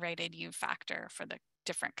the derated U factor for the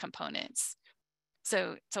different components.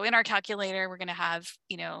 So in our calculator, we're going to have,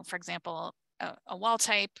 for example, a wall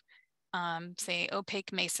type, say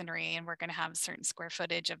opaque masonry, and we're going to have a certain square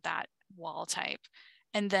footage of that wall type.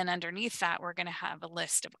 And then underneath that, we're going to have a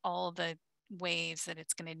list of all the ways that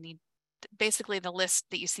it's going to need, basically the list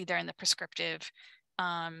that you see there in the prescriptive,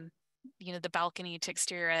 the balcony to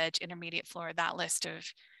exterior edge, intermediate floor, that list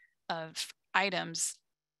of items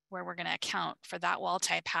where we're going to account for that wall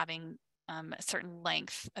type having a certain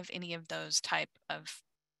length of any of those type of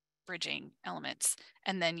bridging elements.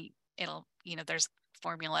 And then it'll, there's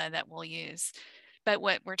formula that we'll use. But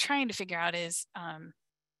what we're trying to figure out is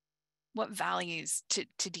what values to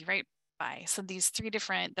derate by. So these three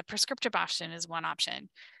different, the prescriptive option is one option.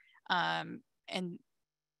 And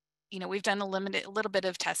we've done a little bit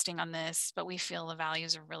of testing on this, but we feel the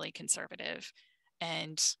values are really conservative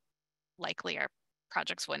and likely our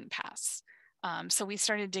projects wouldn't pass. So we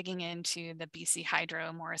started digging into the BC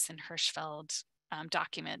Hydro Morrison Hirschfeld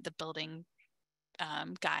document, the building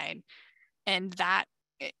guide, and that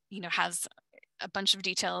has a bunch of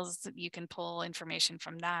details that you can pull information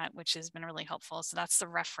from that, which has been really helpful. So that's the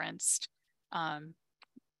referenced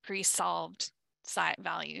pre-solved site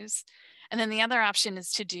values. And then the other option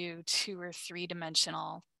is to do 2 or 3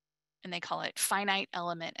 dimensional, and they call it finite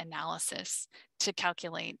element analysis, to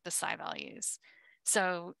calculate the psi values.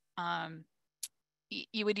 So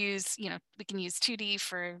you would use, we can use 2D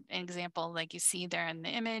for an example like you see there in the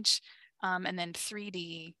image, and then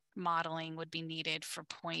 3D modeling would be needed for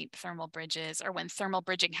point thermal bridges, or when thermal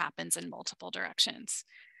bridging happens in multiple directions.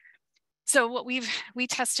 So what we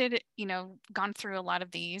tested, gone through a lot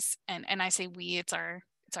of these, and I say we, it's our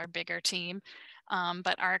bigger team,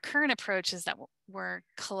 but our current approach is that we're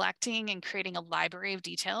collecting and creating a library of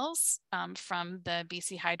details from the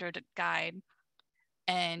BC Hydro guide,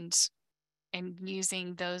 and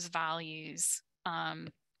using those values,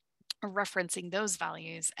 referencing those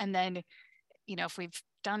values, and then if we've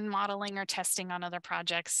done modeling or testing on other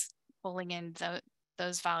projects, pulling in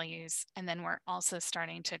those values, and then we're also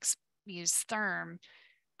starting to use therm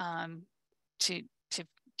to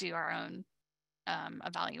do our own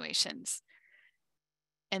evaluations.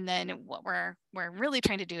 And then what we're really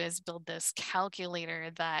trying to do is build this calculator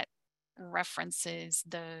that references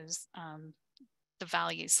those the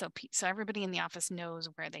values, so everybody in the office knows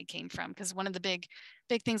where they came from. Because one of the big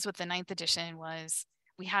things with the 9th edition was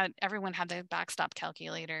everyone had the backstop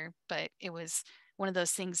calculator, but it was one of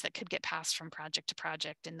those things that could get passed from project to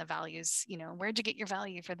project, and the values, where'd you get your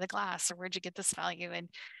value for the glass, or where'd you get this value,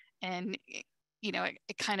 and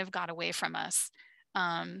it kind of got away from us.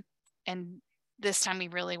 And this time we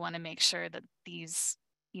really want to make sure that these,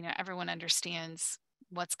 everyone understands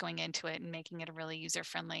what's going into it, and making it a really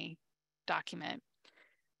user-friendly document.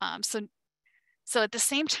 So at the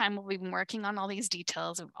same time, while we've been working on all these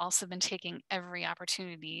details, we've also been taking every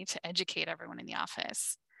opportunity to educate everyone in the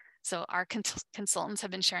office. So our consultants have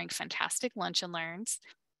been sharing fantastic lunch and learns.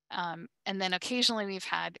 And then occasionally we've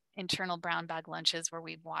had internal brown bag lunches where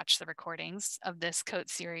we've watched the recordings of this COTE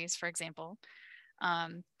series, for example.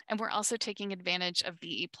 And we're also taking advantage of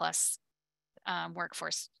the E+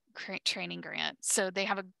 workforce training grant. So they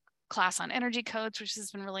have a class on energy codes, which has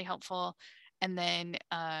been really helpful. And then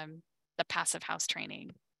the passive house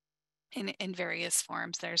training in various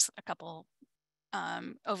forms. There's a couple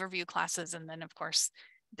overview classes, and then of course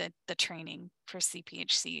the training for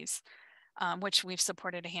CPHCs, which we've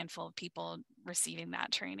supported a handful of people receiving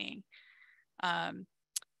that training.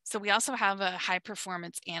 So we also have a high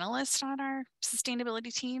performance analyst on our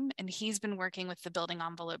sustainability team, and he's been working with the building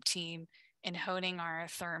envelope team in honing our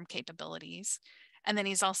therm capabilities. And then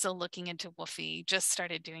he's also looking into WFI, just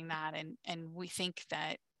started doing that. And we think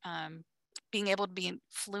that being able to be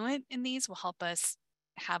fluent in these will help us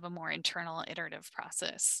have a more internal iterative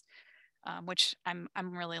process, which I'm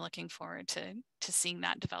really looking forward to seeing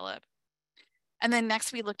that develop. And then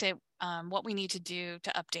next we looked at what we need to do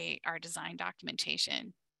to update our design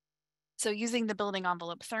documentation. So using the building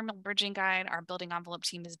envelope thermal bridging guide, our building envelope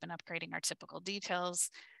team has been upgrading our typical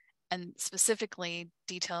details, and specifically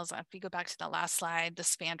details, if we go back to the last slide, the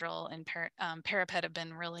spandrel and parapet have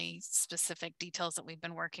been really specific details that we've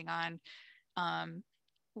been working on,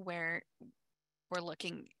 where we're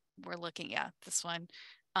looking, yeah, this one,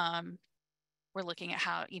 we're looking at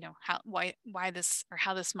how, why this, or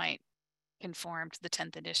how this might conform to the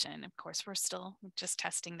 10th edition. Of course, we're still just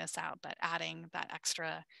testing this out, but adding that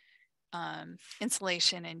extra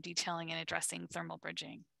insulation and detailing and addressing thermal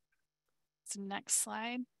bridging. So next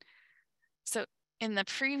slide. So in the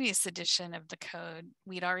previous edition of the code,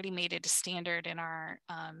 we'd already made it a standard in our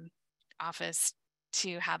office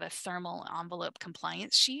to have a thermal envelope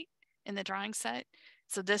compliance sheet in the drawing set.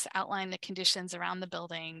 So this outlined the conditions around the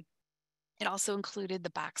building. It also included the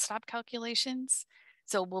backstop calculations.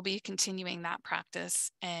 So we'll be continuing that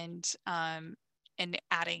practice and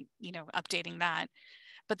adding, updating that.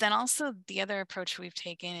 But then also the other approach we've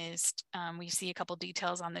taken is we see a couple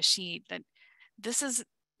details on the sheet that this is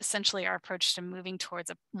essentially our approach to moving towards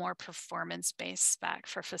a more performance-based spec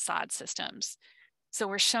for facade systems. So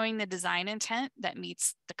we're showing the design intent that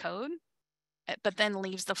meets the code, but then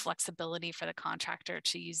leaves the flexibility for the contractor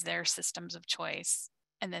to use their systems of choice.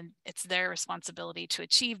 And then it's their responsibility to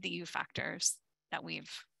achieve the U factors that we've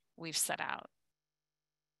set out.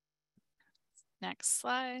 Next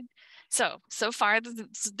slide. So far,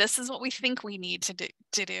 this is what we think we need to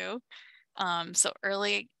do. So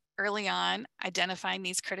early on, identifying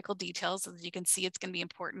these critical details. As you can see, it's going to be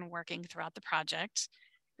important working throughout the project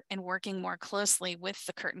and working more closely with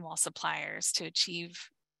the curtain wall suppliers to achieve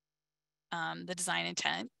the design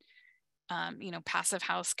intent. Passive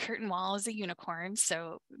house curtain wall is a unicorn,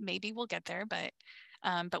 so maybe we'll get there, but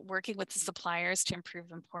working with the suppliers to improve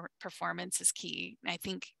the performance is key. I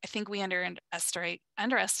think we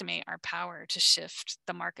underestimate our power to shift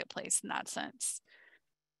the marketplace in that sense.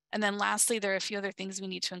 And then lastly, there are a few other things we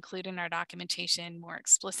need to include in our documentation: more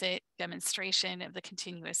explicit demonstration of the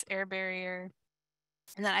continuous air barrier,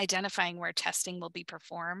 and then identifying where testing will be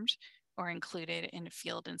performed or included in a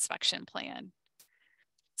field inspection plan.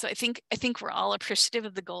 So I think we're all appreciative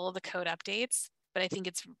of the goal of the code updates, but I think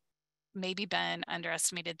it's maybe been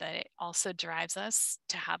underestimated that it also drives us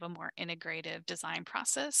to have a more integrative design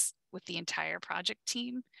process with the entire project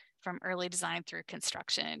team from early design through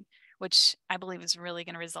construction, which I believe is really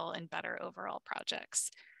going to result in better overall projects.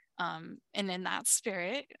 And in that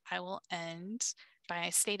spirit, I will end by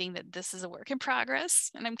stating that this is a work in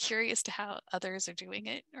progress, and I'm curious to how others are doing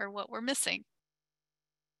it or what we're missing.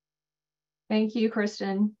 Thank you,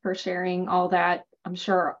 Kristen, for sharing all that. I'm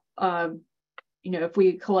sure, if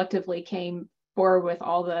we collectively came forward with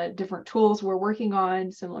all the different tools we're working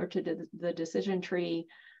on, similar to the decision tree,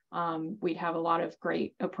 we'd have a lot of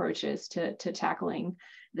great approaches to tackling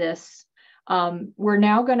this. We're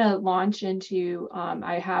now going to launch into,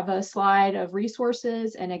 I have a slide of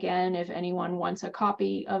resources. And again, if anyone wants a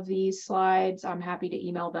copy of these slides, I'm happy to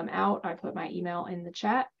email them out. I put my email in the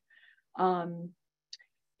chat.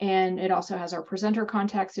 And it also has our presenter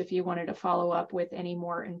contacts if you wanted to follow up with any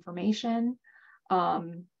more information.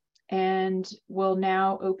 And we'll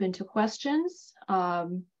now open to questions.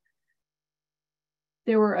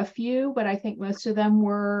 There were a few, but I think most of them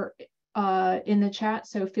were in the chat.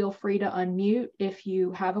 So feel free to unmute if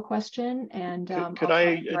you have a question, and I'll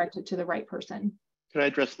try to direct it to the right person. Could I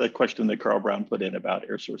address the question that Carl Brown put in about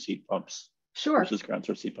air source heat pumps? Sure. Versus ground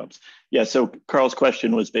source heat pumps. Yeah, so Carl's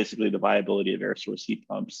question was basically the viability of air source heat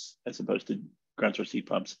pumps as opposed to ground source heat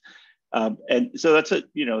pumps. And so that's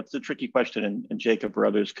it's a tricky question, and Jacob or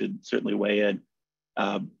others could certainly weigh in.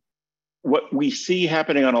 What we see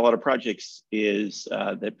happening on a lot of projects is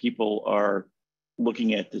that people are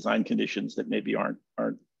looking at design conditions that maybe aren't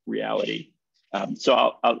reality.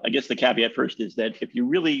 So I guess the caveat first is that if you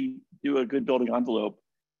really do a good building envelope,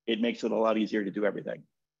 it makes it a lot easier to do everything.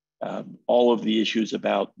 All of the issues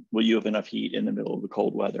about will you have enough heat in the middle of the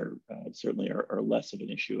cold weather certainly are less of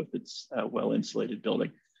an issue if it's a well-insulated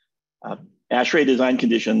building. ASHRAE design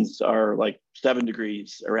conditions are like 7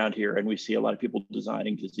 degrees around here, and we see a lot of people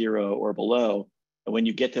designing to 0 or below. And when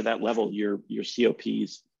you get to that level, your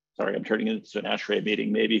COPs, sorry, I'm turning it into an ASHRAE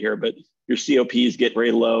meeting maybe here, but your COPs get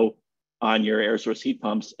very low on your air source heat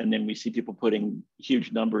pumps. And then we see people putting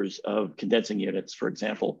huge numbers of condensing units, for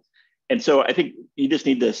example. And so I think you just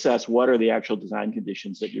need to assess what are the actual design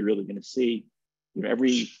conditions that you're really going to see.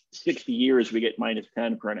 Every 60 years, we get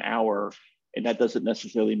 -10 for an hour, and that doesn't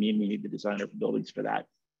necessarily mean we need to design our buildings for that.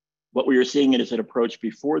 What we were seeing as an approach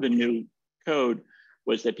before the new code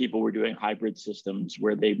was that people were doing hybrid systems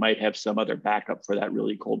where they might have some other backup for that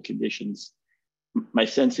really cold conditions. My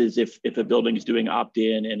sense is if a building is doing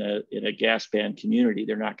opt-in in a gas band community,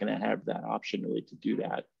 they're not going to have that option really to do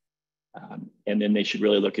that. And then they should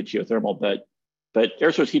really look at geothermal, but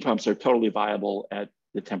air source heat pumps are totally viable at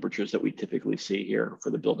the temperatures that we typically see here for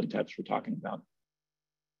the building types we're talking about.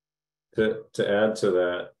 To add to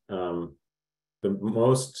that, the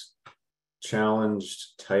most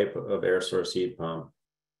challenged type of air source heat pump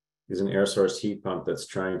is an air source heat pump that's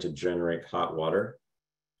trying to generate hot water.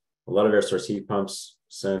 A lot of air source heat pumps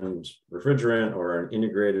send refrigerant or an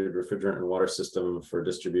integrated refrigerant and water system for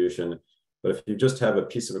distribution. But if you just have a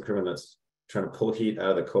piece of equipment that's trying to pull heat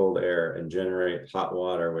out of the cold air and generate hot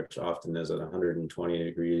water, which often is at 120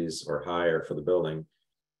 degrees or higher for the building,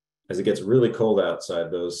 as it gets really cold outside,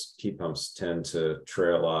 those heat pumps tend to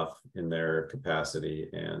trail off in their capacity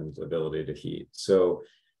and ability to heat. So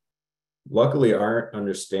luckily, our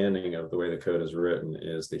understanding of the way the code is written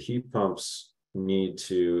is the heat pumps need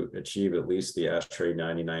to achieve at least the ASHRAE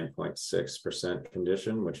 99.6%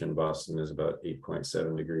 condition, which in Boston is about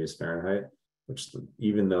 8.7 degrees Fahrenheit, which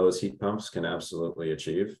even those heat pumps can absolutely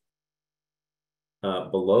achieve.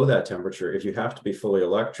 Below that temperature, if you have to be fully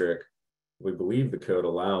electric, we believe the code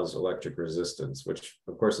allows electric resistance, which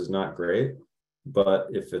of course is not great, but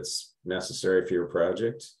if it's necessary for your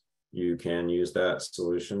project, you can use that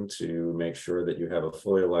solution to make sure that you have a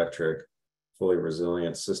fully electric, fully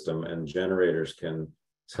resilient system, and generators can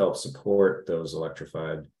help support those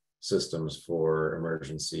electrified systems for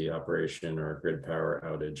emergency operation or grid power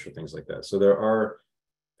outage or things like that. So there are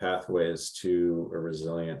pathways to a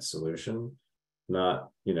resilient solution, not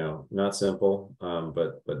simple,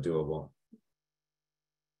 but doable.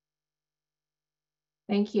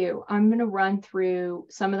 Thank you. I'm going to run through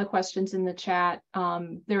some of the questions in the chat.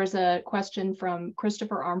 There is a question from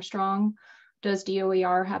Christopher Armstrong. Does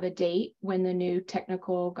DOER have a date when the new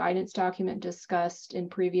technical guidance document discussed in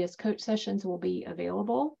previous COTE sessions will be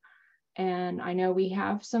available? And I know we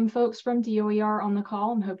have some folks from DOER on the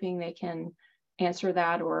call. I'm hoping they can answer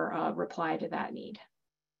that or reply to that need.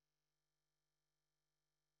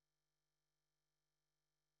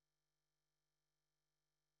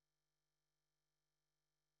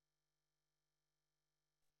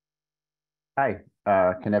 Hi,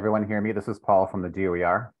 can everyone hear me? This is Paul from the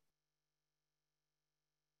DOER.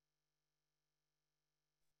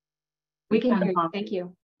 We can hear you. Thank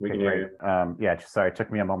you. We can hear you. Yeah, sorry, it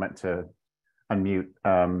took me a moment to unmute.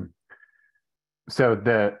 So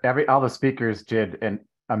all the speakers did an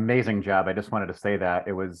amazing job. I just wanted to say that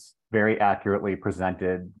it was very accurately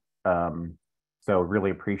presented. So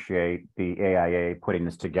really appreciate the AIA putting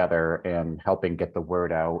this together and helping get the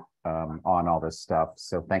word out on all this stuff.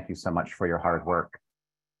 So thank you so much for your hard work.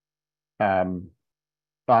 On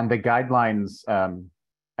the guidelines,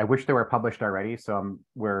 I wish they were published already, so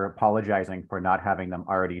we're apologizing for not having them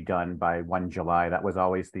already done by 1 July. That was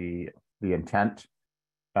always the intent.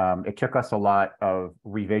 It took us a lot of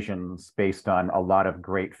revisions based on a lot of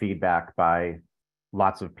great feedback by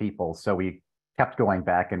lots of people. So we kept going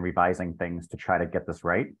back and revising things to try to get this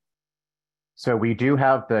right. So we do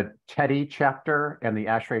have the TEDI chapter and the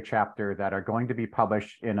ASHRAE chapter that are going to be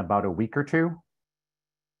published in about a week or two.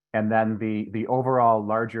 And then the overall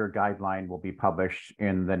larger guideline will be published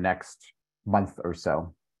in the next month or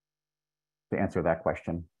so, to answer that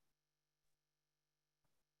question.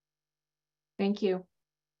 Thank you.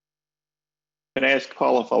 Can I ask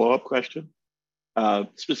Paul a follow-up question?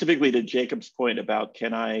 Specifically to Jacob's point about,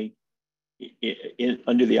 can I,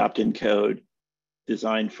 under the opt-in code,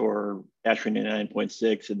 design for ASHRAE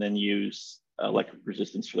 99.6 and then use electric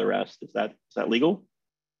resistance for the rest? Is that legal?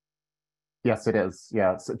 Yes, it is.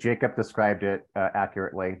 Yeah, so Jacob described it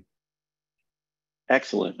accurately.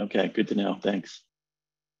 Excellent. Okay, good to know. Thanks.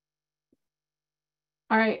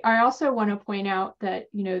 All right. I also want to point out that,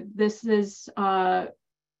 this is the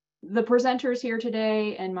presenters here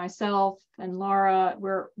today and myself and Laura,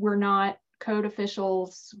 we're not code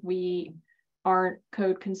officials. We aren't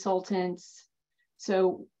code consultants.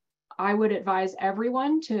 So I would advise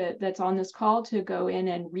everyone that's on this call to go in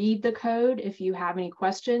and read the code. If you have any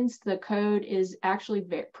questions, the code is actually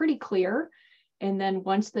pretty clear. And then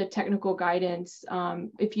once the technical guidance,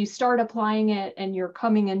 if you start applying it and you're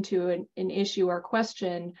coming into an issue or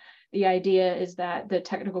question, the idea is that the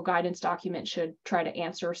technical guidance document should try to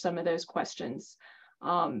answer some of those questions.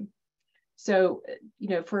 So,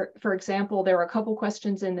 for example, there were a couple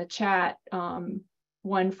questions in the chat.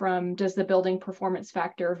 One from, does the building performance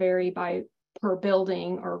factor vary per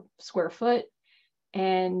building or square foot?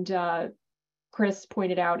 And Chris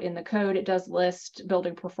pointed out in the code, it does list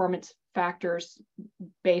building performance factors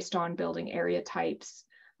based on building area types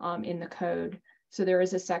in the code. So there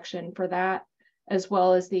is a section for that, as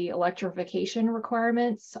well as the electrification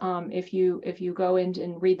requirements. If you go in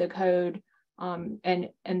and read the code and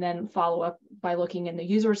then follow up by looking in the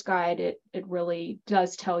user's guide, it really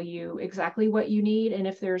does tell you exactly what you need. And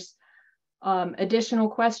if there's additional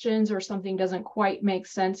questions or something doesn't quite make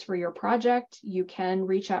sense for your project, you can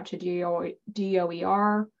reach out to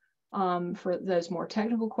DOER for those more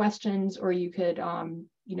technical questions, or you could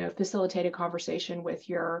facilitate a conversation with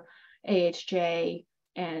your AHJ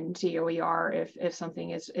and DOER if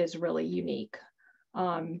something is really unique.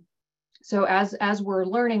 So as we're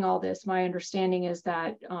learning all this, my understanding is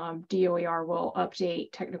that DOER will update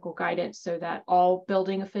technical guidance so that all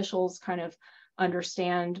building officials kind of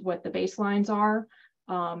understand what the baselines are.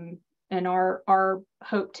 And our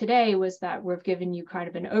hope today was that we've given you kind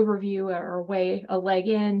of an overview or a leg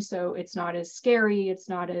in, so it's not as scary, it's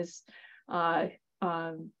not as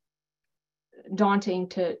daunting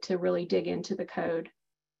to really dig into the code.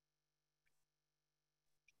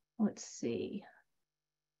 Let's see.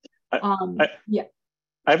 Yeah.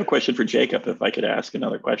 I have a question for Jacob, if I could ask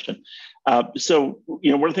another question. So,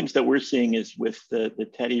 one of the things that we're seeing is with the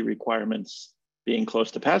TEDI requirements being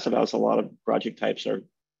close to Passive House, a lot of project types are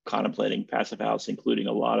contemplating Passive House, including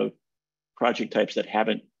a lot of project types that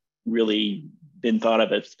haven't really been thought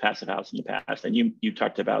of as Passive House in the past. And you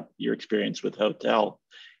talked about your experience with hotel.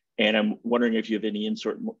 And I'm wondering if you have any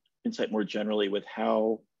insight more generally with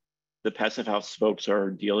how the Passive House folks are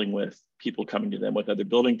dealing with people coming to them with other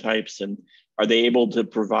building types, and are they able to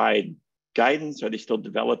provide guidance? Are they still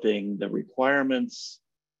developing the requirements?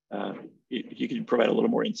 If you could provide a little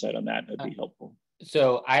more insight on that, that'd be helpful.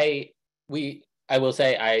 So I will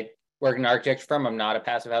say I work in an architecture firm. I'm not a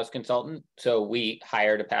Passive House consultant. So we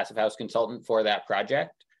hired a Passive House consultant for that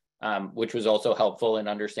project, which was also helpful in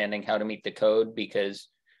understanding how to meet the code, because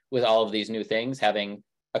with all of these new things, having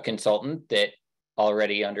a consultant that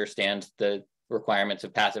already understands the requirements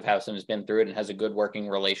of Passive House and has been through it and has a good working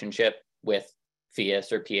relationship with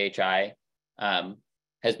FIAS or PHI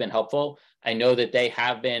has been helpful. I know that they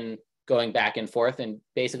have been going back and forth and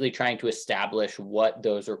basically trying to establish what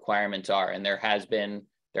those requirements are. And there has been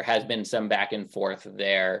some back and forth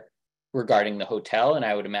there regarding the hotel. And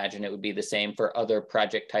I would imagine it would be the same for other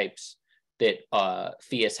project types that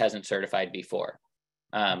FIAS hasn't certified before.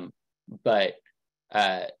 But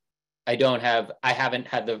I haven't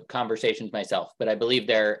had the conversations myself, but I believe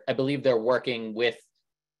they're working with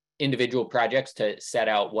individual projects to set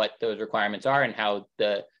out what those requirements are and how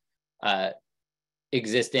the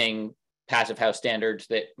existing Passive House standards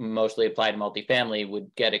that mostly apply to multifamily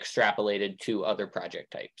would get extrapolated to other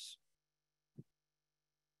project types.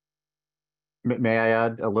 May I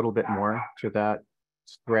add a little bit more to that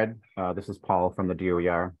thread? This is Paul from the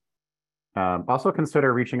DOER. Also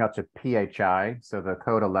consider reaching out to PHI. So the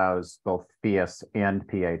code allows both FIAS and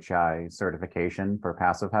PHI certification for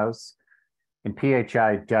Passive House. And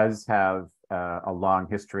PHI does have a long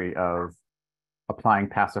history of applying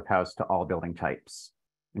Passive House to all building types,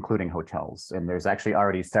 including hotels. And there's actually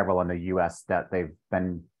already several in the US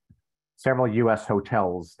several US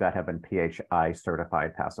hotels that have been PHI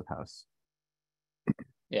certified Passive House.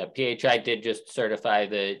 Yeah, PHI did just certify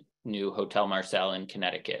the new Hotel Marcel in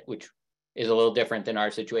Connecticut, which is a little different than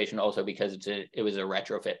our situation also because it was a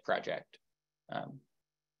retrofit project.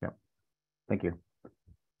 Yeah, thank you.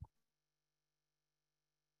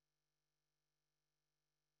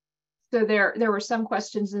 So there were some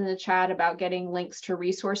questions in the chat about getting links to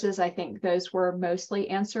resources. I think those were mostly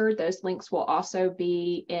answered. Those links will also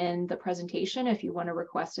be in the presentation if you want to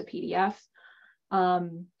request a PDF.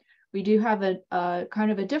 We do have a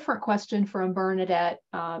kind of a different question from Bernadette.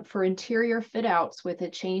 For interior fit outs with a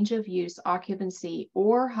change of use, occupancy,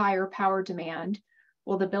 or higher power demand,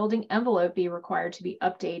 will the building envelope be required to be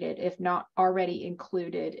updated if not already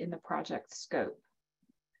included in the project scope?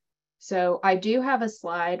 So I do have a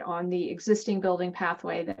slide on the existing building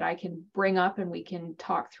pathway that I can bring up and we can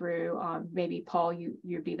talk through. Maybe Paul,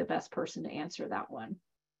 you'd be the best person to answer that one.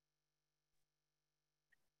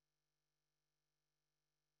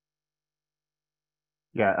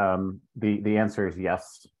 Yeah, the answer is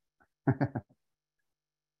yes.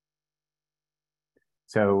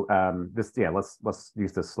 So let's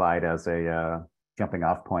use this slide as a jumping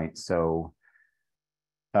off point. So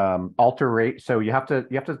so you have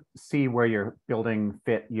to see where your building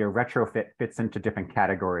your retrofit fits into different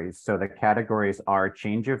categories. So the categories are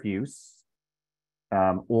change of use,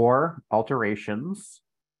 or alterations,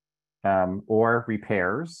 or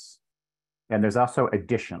repairs, and there's also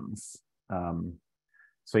additions.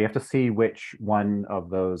 So you have to see which one of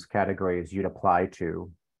those categories you'd apply to.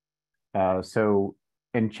 So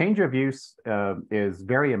in change of use is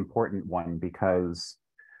very important one because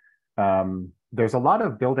there's a lot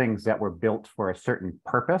of buildings that were built for a certain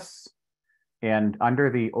purpose. And under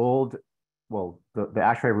the old, the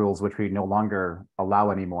ASHRAE rules, which we no longer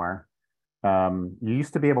allow anymore, you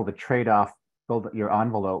used to be able to trade off build your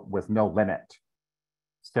envelope with no limit.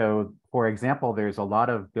 So for example, there's a lot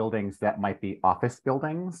of buildings that might be office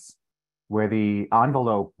buildings where the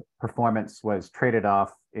envelope performance was traded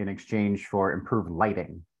off in exchange for improved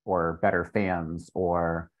lighting or better fans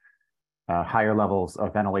or higher levels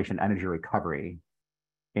of ventilation energy recovery.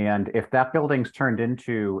 And if that building's turned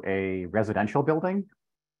into a residential building,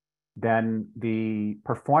 then the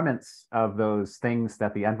performance of those things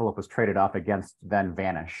that the envelope was traded off against then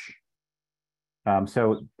vanish.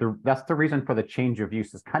 So that's the reason for the change of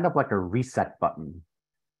use. Is kind of like a reset button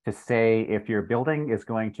to say if your building is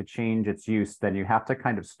going to change its use, then you have to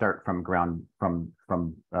kind of start from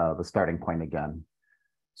the starting point again.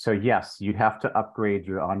 So yes, you'd have to upgrade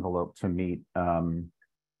your envelope to meet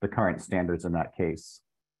the current standards in that case.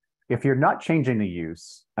 If you're not changing the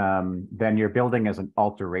use, then your building is an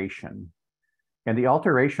alteration. And the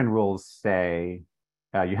alteration rules say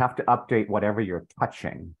you have to update whatever you're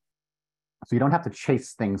touching. So you don't have to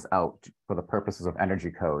chase things out for the purposes of energy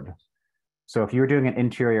code. So if you're doing an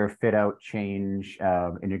interior fit out change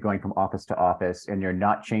and you're going from office to office and you're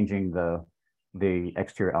not changing the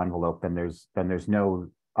exterior envelope, then there's no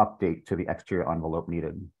update to the exterior envelope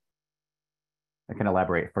needed. I can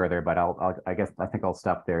elaborate further, but I think I'll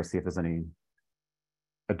stop there, see if there's any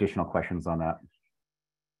additional questions on that.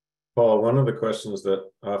 Paul, one of the questions that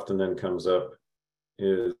often then comes up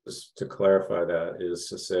is to clarify that, is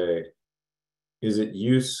to say, is it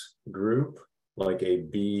use group, like a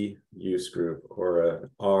B use group or an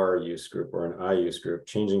R use group or an I use group,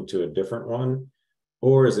 changing to a different one?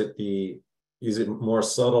 Or is it more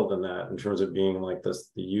subtle than that in terms of being like the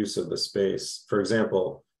use of the space? For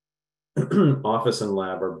example, office and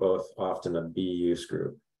lab are both often a B use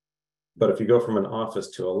group. But if you go from an office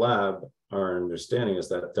to a lab, our understanding is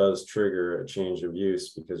that does trigger a change of use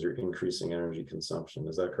because you're increasing energy consumption.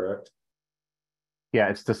 Is that correct? Yeah,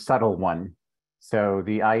 it's the subtle one. So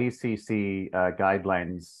the IECC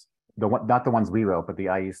guidelines, not the ones we wrote, but the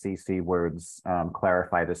IECC words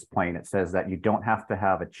clarify this point. It says that you don't have to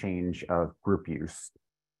have a change of group use.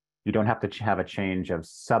 You don't have to have a change of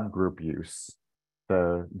subgroup use.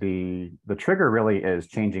 The trigger really is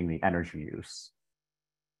changing the energy use.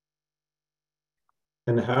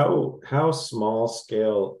 And how small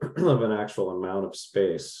scale of an actual amount of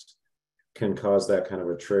space can cause that kind of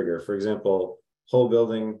a trigger? For example, whole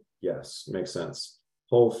building, yes, makes sense.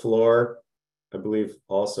 Whole floor, I believe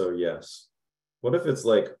also yes. What if it's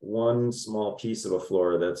like one small piece of a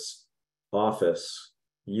floor that's office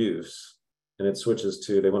use and it switches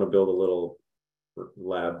to, they want to build a little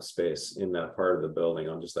lab space in that part of the building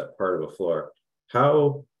on just that part of a floor?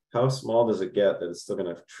 How small does it get that it's still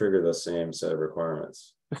going to trigger the same set of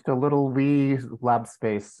requirements? Just a little wee lab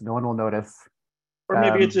space. No one will notice. Or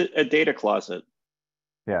maybe it's a data closet.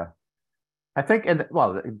 Yeah. I think,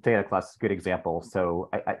 the data class is a good example.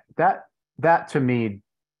 So that to me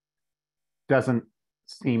doesn't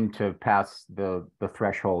seem to pass the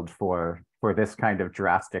threshold for this kind of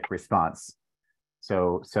drastic response.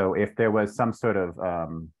 So if there was some sort of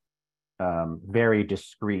very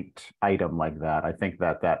discrete item like that, I think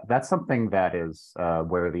that's something that is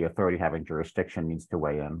where the authority having jurisdiction needs to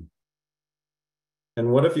weigh in.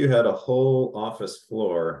 And what if you had a whole office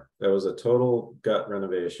floor that was a total gut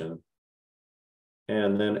renovation?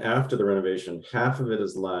 And then after the renovation, half of it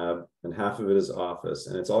is lab and half of it is office.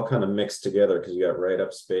 And it's all kind of mixed together because you got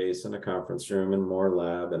write-up space and a conference room and more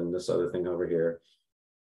lab and this other thing over here.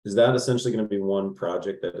 Is that essentially going to be one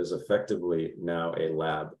project that is effectively now a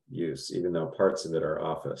lab use, even though parts of it are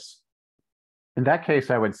office? In that case,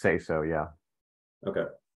 I would say so, yeah. Okay.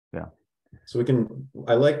 Yeah. So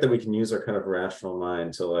I like that we can use our kind of rational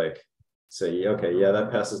mind to like say, okay, yeah, that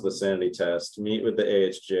passes the sanity test, meet with the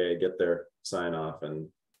AHJ, get their sign off and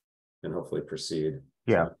hopefully proceed.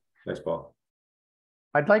 Yeah. So, thanks, Paul.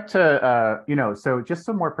 I'd like to, so just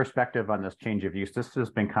some more perspective on this change of use. This has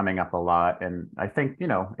been coming up a lot, and I think,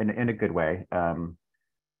 in a good way. The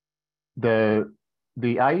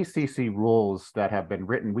IECC rules that have been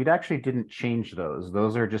written, we actually didn't change those.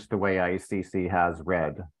 Those are just the way IECC has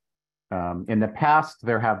read. In the past,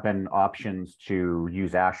 there have been options to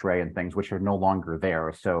use ASHRAE and things which are no longer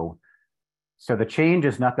there. So the change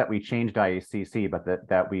is not that we changed IECC, but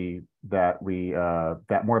that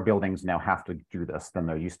more buildings now have to do this than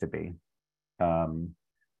there used to be.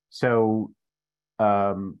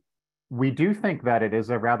 We do think that it is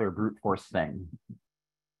a rather brute force thing.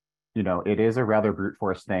 It is a rather brute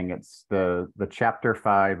force thing. It's the chapter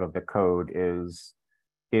 5 of the code is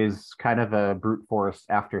kind of a brute force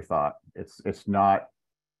afterthought. It's not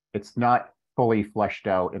fully fleshed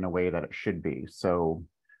out in a way that it should be. So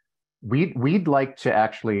we'd like to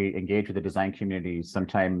actually engage with the design community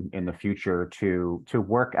sometime in the future to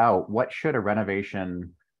work out what should a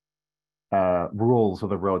renovation rules of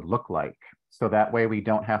the road look like. So that way we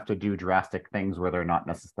don't have to do drastic things where they're not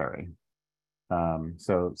necessary.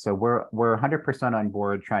 So we're 100% on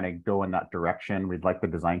board trying to go in that direction. We'd like the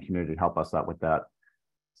design community to help us out with that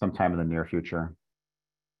sometime in the near future.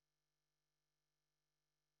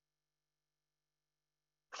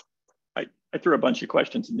 I threw a bunch of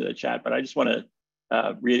questions into the chat, but I just want to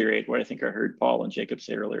reiterate what I think I heard Paul and Jacob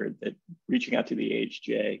say earlier, that reaching out to the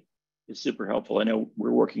AHJ is super helpful. I know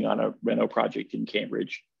we're working on a Reno project in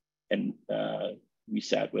Cambridge, and we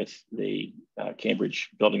sat with the Cambridge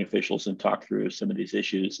building officials and talked through some of these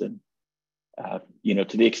issues. And you know,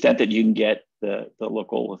 to the extent that you can get the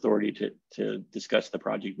local authority to discuss the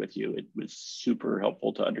project with you, it was super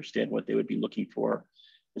helpful to understand what they would be looking for,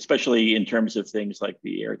 especially in terms of things like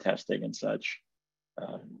the air testing and such.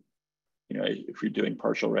 You know, if you're doing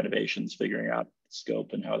partial renovations, figuring out the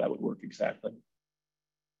scope and how that would work exactly.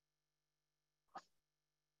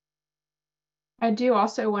 I do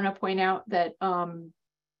also want to point out that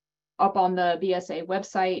up on the BSA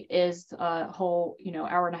website is a whole, you know,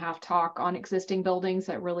 hour-and-a-half talk on existing buildings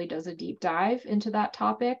that really does a deep dive into that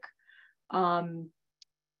topic. And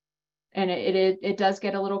it does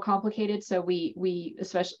get a little complicated. So we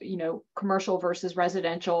especially, you know, commercial versus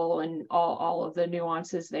residential and all of the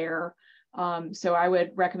nuances there. So I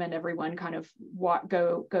would recommend everyone kind of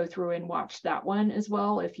go through and watch that one as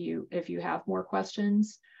well if you have more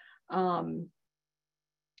questions.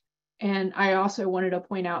 And I also wanted to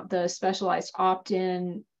point out the specialized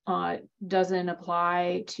opt-in doesn't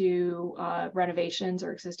apply to renovations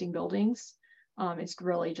or existing buildings. It's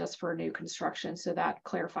really just for new construction. So that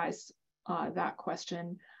clarifies that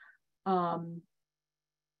question. But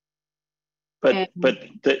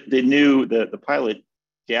the pilot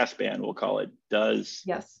gas ban, we'll call it, does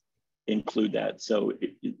include that. So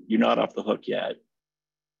you're not off the hook yet.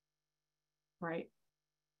 Right.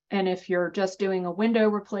 And if you're just doing a window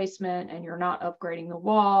replacement and you're not upgrading the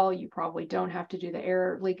wall, you probably don't have to do the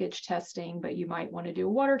air leakage testing, but you might want to do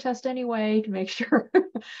a water test anyway to make sure.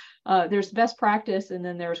 There's best practice, and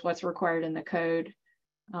then there's what's required in the code.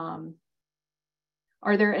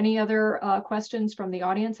 Are there any other questions from the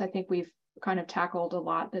audience? I think we've kind of tackled a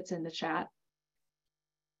lot that's in the chat.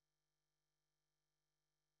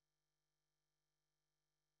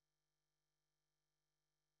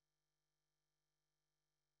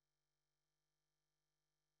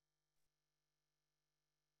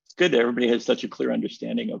 It's good that everybody has such a clear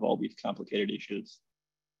understanding of all these complicated issues.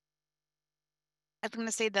 I was going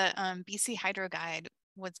to say the BC Hydro Guide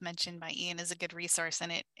was mentioned by Ian as a good resource,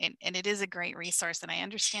 and it is a great resource. And I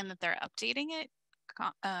understand that they're updating it.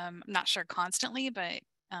 I'm not sure constantly, but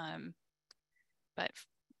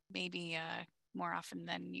maybe more often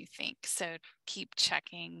than you think. So keep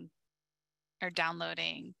checking or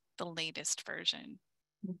downloading the latest version.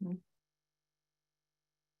 Mm-hmm.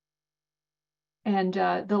 And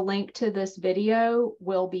the link to this video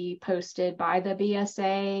will be posted by the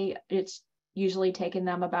BSA. It's usually taken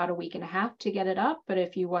them about a week and a half to get it up, but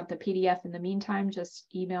if you want the PDF in the meantime, just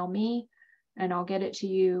email me and I'll get it to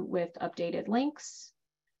you with updated links.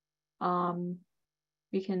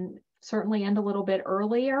 We can certainly end a little bit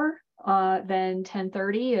earlier than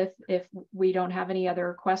 10:30 if we don't have any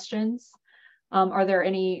other questions. Are there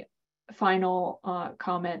any final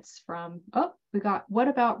comments from, what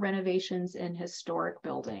about renovations in historic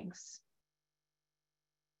buildings?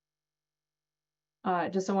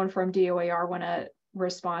 Does someone from DOAR want to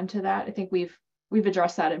respond to that? I think we've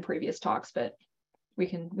addressed that in previous talks, but we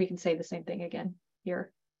can say the same thing again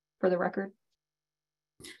here for the record.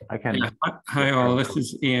 I can. Yeah. Hi all, this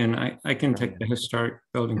is Ian. I can take the historic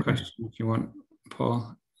building question if you want,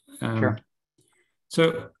 Paul. Sure.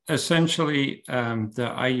 So essentially,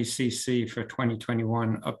 the IUCC for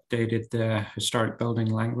 2021 updated the historic building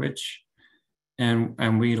language,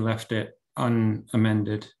 and we left it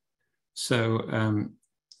unamended. So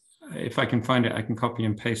if I can find it, I can copy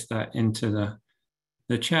and paste that into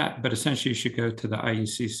the chat, but essentially you should go to the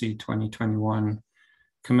IUCC 2021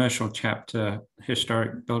 commercial chapter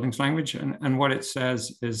historic buildings language. And what it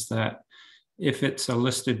says is that if it's a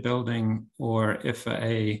listed building or if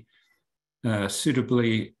a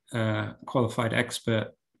suitably qualified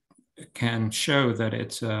expert can show that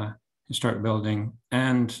it's a historic building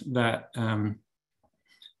and that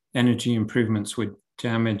energy improvements would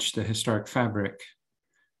damage the historic fabric.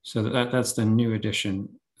 So that's the new addition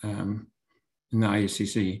in the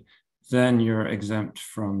IUCC. Then you're exempt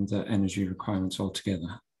from the energy requirements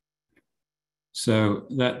altogether. So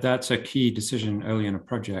that's a key decision early in a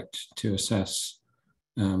project to assess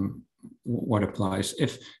what applies.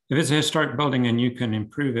 If it's a historic building and you can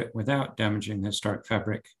improve it without damaging the historic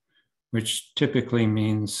fabric, which typically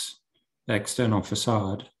means the external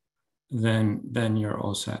facade, then you're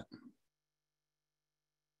all set.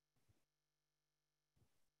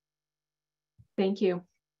 Thank you.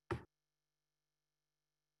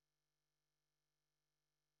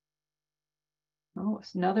 Oh,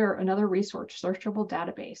 it's another resource, searchable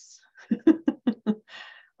database.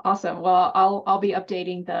 Awesome. Well, I'll be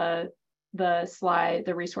updating the the slide,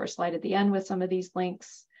 the resource slide at the end with some of these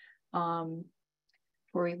links before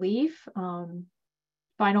we leave.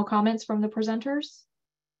 Final comments from the presenters?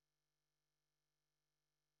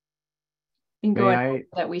 You can go ahead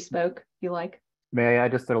that we spoke, if you like. May I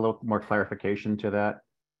just add a little more clarification to that?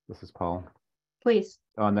 This is Paul. Please.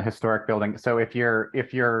 On the historic building. So if you're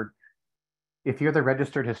the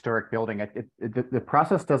registered historic building, the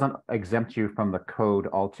process doesn't exempt you from the code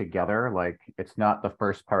altogether. Like, it's not the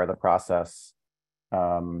first part of the process.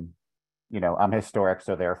 You know, I'm historic,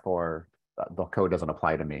 so therefore the code doesn't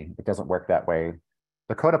apply to me. It doesn't work that way.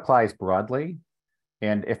 The code applies broadly,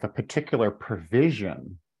 and if a particular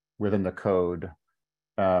provision within the code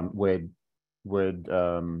would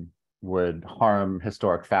harm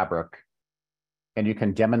historic fabric, and you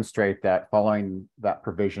can demonstrate that following that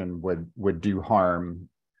provision would do harm,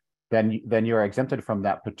 then you're exempted from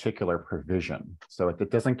that particular provision. So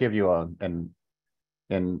it doesn't give you a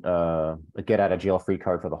get out of jail free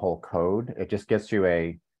card for the whole code. It just gets you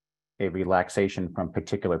a relaxation from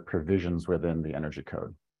particular provisions within the energy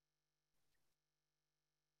code.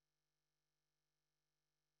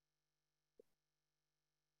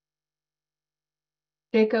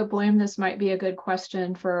 Jacob Bloom, this might be a good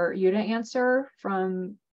question for you to answer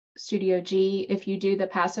from Studio G. If you do the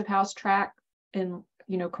passive house track in,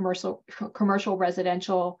 you know, commercial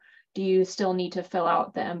residential, do you still need to fill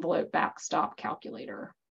out the envelope backstop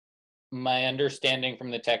calculator? My understanding from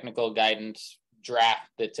the technical guidance draft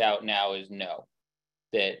that's out now is no,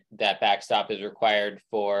 that backstop is required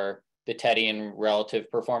for the TEDI and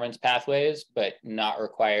relative performance pathways, but not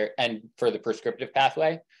required, and for the prescriptive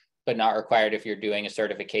pathway, but not required if you're doing a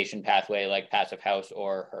certification pathway like passive house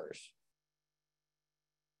or HERS.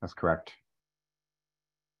 That's correct.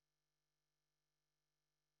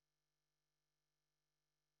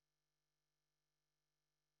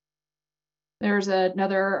 There's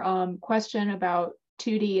another question about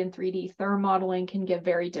 2D and 3D therm modeling can give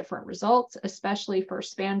very different results, especially for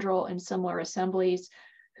spandrel and similar assemblies.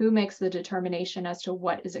 Who makes the determination as to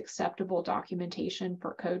what is acceptable documentation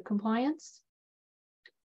for code compliance?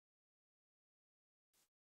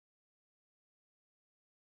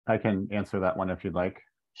 I can answer that one if you'd like.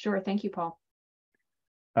 Sure, thank you, Paul.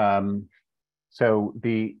 So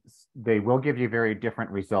they will give you very different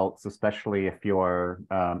results, especially if you're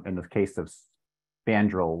in the case of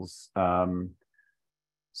spandrels.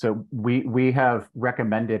 So we have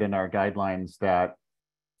recommended in our guidelines that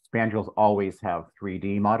spandrels always have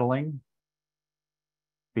 3D modeling,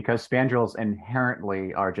 because spandrels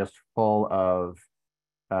inherently are just full of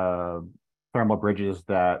thermal bridges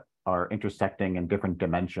that are intersecting in different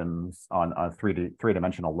dimensions on a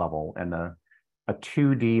three-dimensional level, and a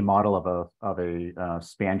 2D model of a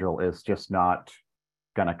spandrel is just not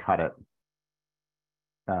going to cut it.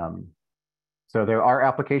 So there are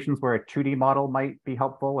applications where a 2D model might be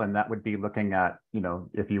helpful, and that would be looking at, you know,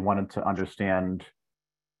 if you wanted to understand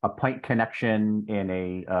a point connection in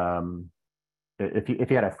if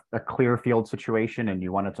you had a clear field situation and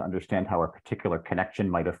you wanted to understand how a particular connection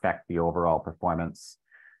might affect the overall performance,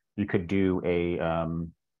 you could do a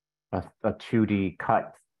 2D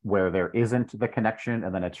cut where there isn't the connection,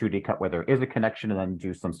 and then a 2D cut where there is a connection, and then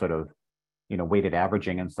do some sort of, you know, weighted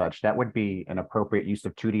averaging and such. That would be an appropriate use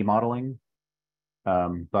of 2D modeling.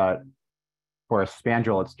 But for a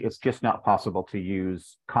spandrel, it's just not possible to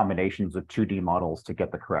use combinations of 2D models to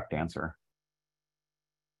get the correct answer.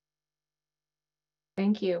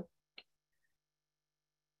 Thank you.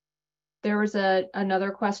 There was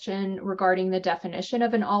another question regarding the definition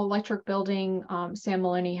of an all-electric building. Sam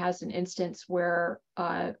Maloney has an instance where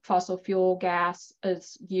fossil fuel gas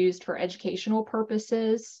is used for educational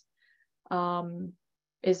purposes.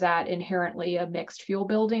 Is that inherently a mixed fuel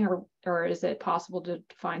building, or is it possible to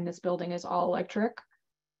define this building as all electric?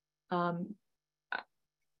 I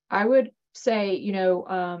would say, you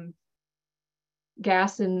know,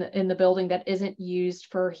 gas in the building that isn't used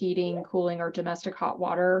for heating, cooling, or domestic hot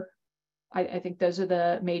water. I think those are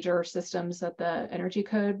the major systems that the energy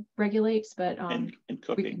code regulates, but and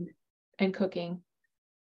cooking. And cooking.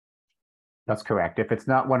 That's correct. If it's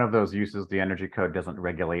not one of those uses, the energy code doesn't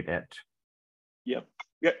regulate it. Yep.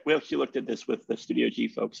 Yeah, we actually looked at this with the Studio G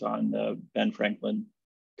folks on Ben Franklin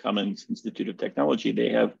Cummings Institute of Technology.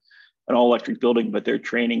 They have an all-electric building, but they're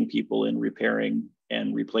training people in repairing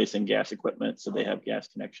and replacing gas equipment, so they have gas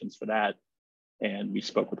connections for that. And we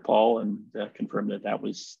spoke with Paul and confirmed that that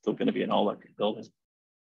was still going to be an all-electric building.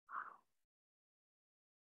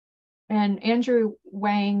 And Andrew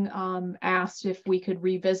Wang asked if we could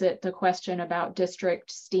revisit the question about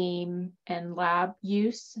district steam and lab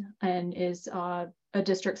use, and is a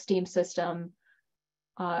district steam system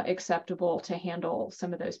acceptable to handle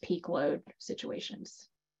some of those peak load situations.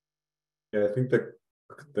 Yeah, I think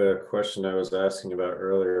the question I was asking about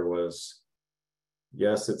earlier was,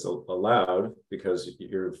 yes, it's allowed because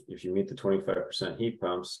if you meet the 25% heat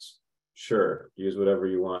pumps, sure, use whatever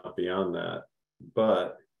you want beyond that.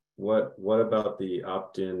 But what about the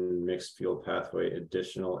opt-in mixed fuel pathway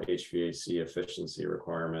additional HVAC efficiency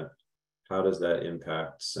requirement? How does that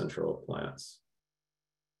impact central plants?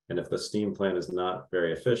 And if the steam plant is not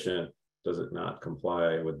very efficient, does it not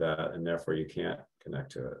comply with that, and therefore you can't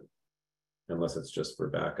connect to it unless it's just for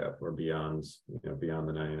backup or beyond, beyond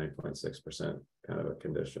the 99.6% kind of a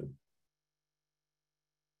condition?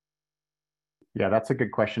 Yeah, that's a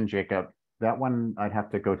good question, Jacob. That one, I'd have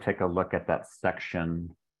to go take a look at that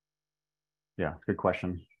section. Yeah, good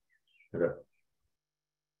question. Okay.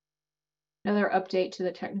 Another update to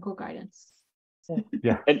the technical guidance.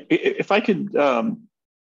 Yeah. And if I could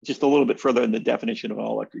just a little bit further in the definition of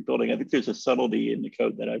all electric building, I think there's a subtlety in the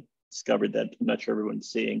code that I've discovered that I'm not sure everyone's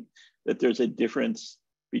seeing, that there's a difference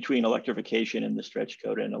between electrification in the stretch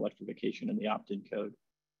code and electrification in the opt-in code.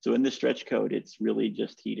 So in the stretch code, it's really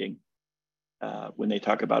just heating. When they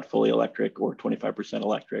talk about fully electric or 25%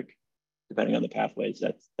 electric, depending on the pathways,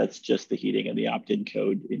 that's just the heating, and the opt-in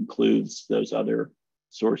code includes those other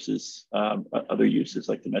sources, other uses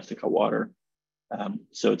like domestic hot water.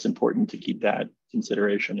 So it's important to keep that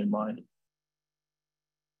consideration in mind.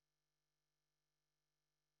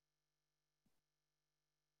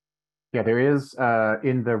 Yeah, there is,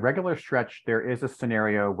 in the regular stretch, there is a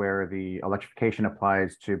scenario where the electrification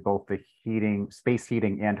applies to both the heating, space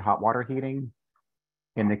heating and hot water heating.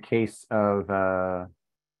 In the case of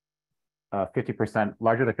 50%,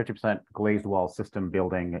 larger than 50% glazed wall system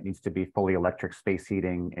building, it needs to be fully electric space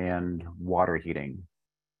heating and water heating.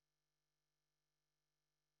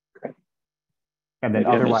 Okay. And then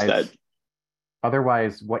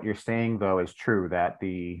otherwise, what you're saying though is true, that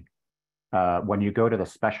the when you go to the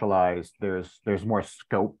specialized, there's more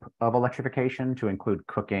scope of electrification to include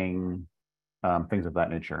cooking, things of that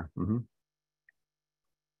nature. Mm-hmm.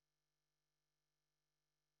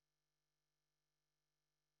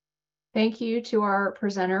 Thank you to our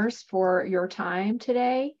presenters for your time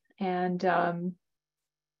today. And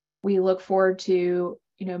we look forward to,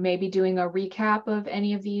 maybe doing a recap of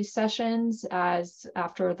any of these sessions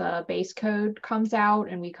after the base code comes out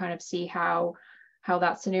and we kind of see how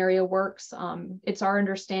that scenario works. It's our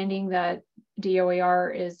understanding that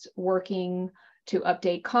DOER is working to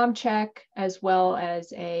update ComCheck, as well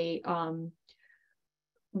as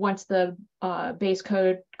once the base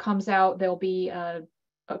code comes out, there'll be a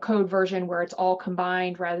code version where it's all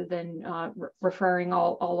combined rather than referring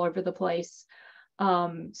all over the place.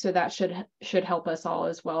 So that should help us all,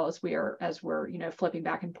 as well as we're flipping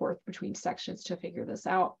back and forth between sections to figure this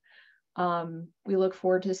out. We look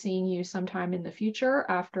forward to seeing you sometime in the future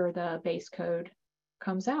after the base code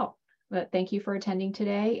comes out. But thank you for attending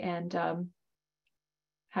today, and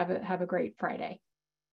have a great Friday.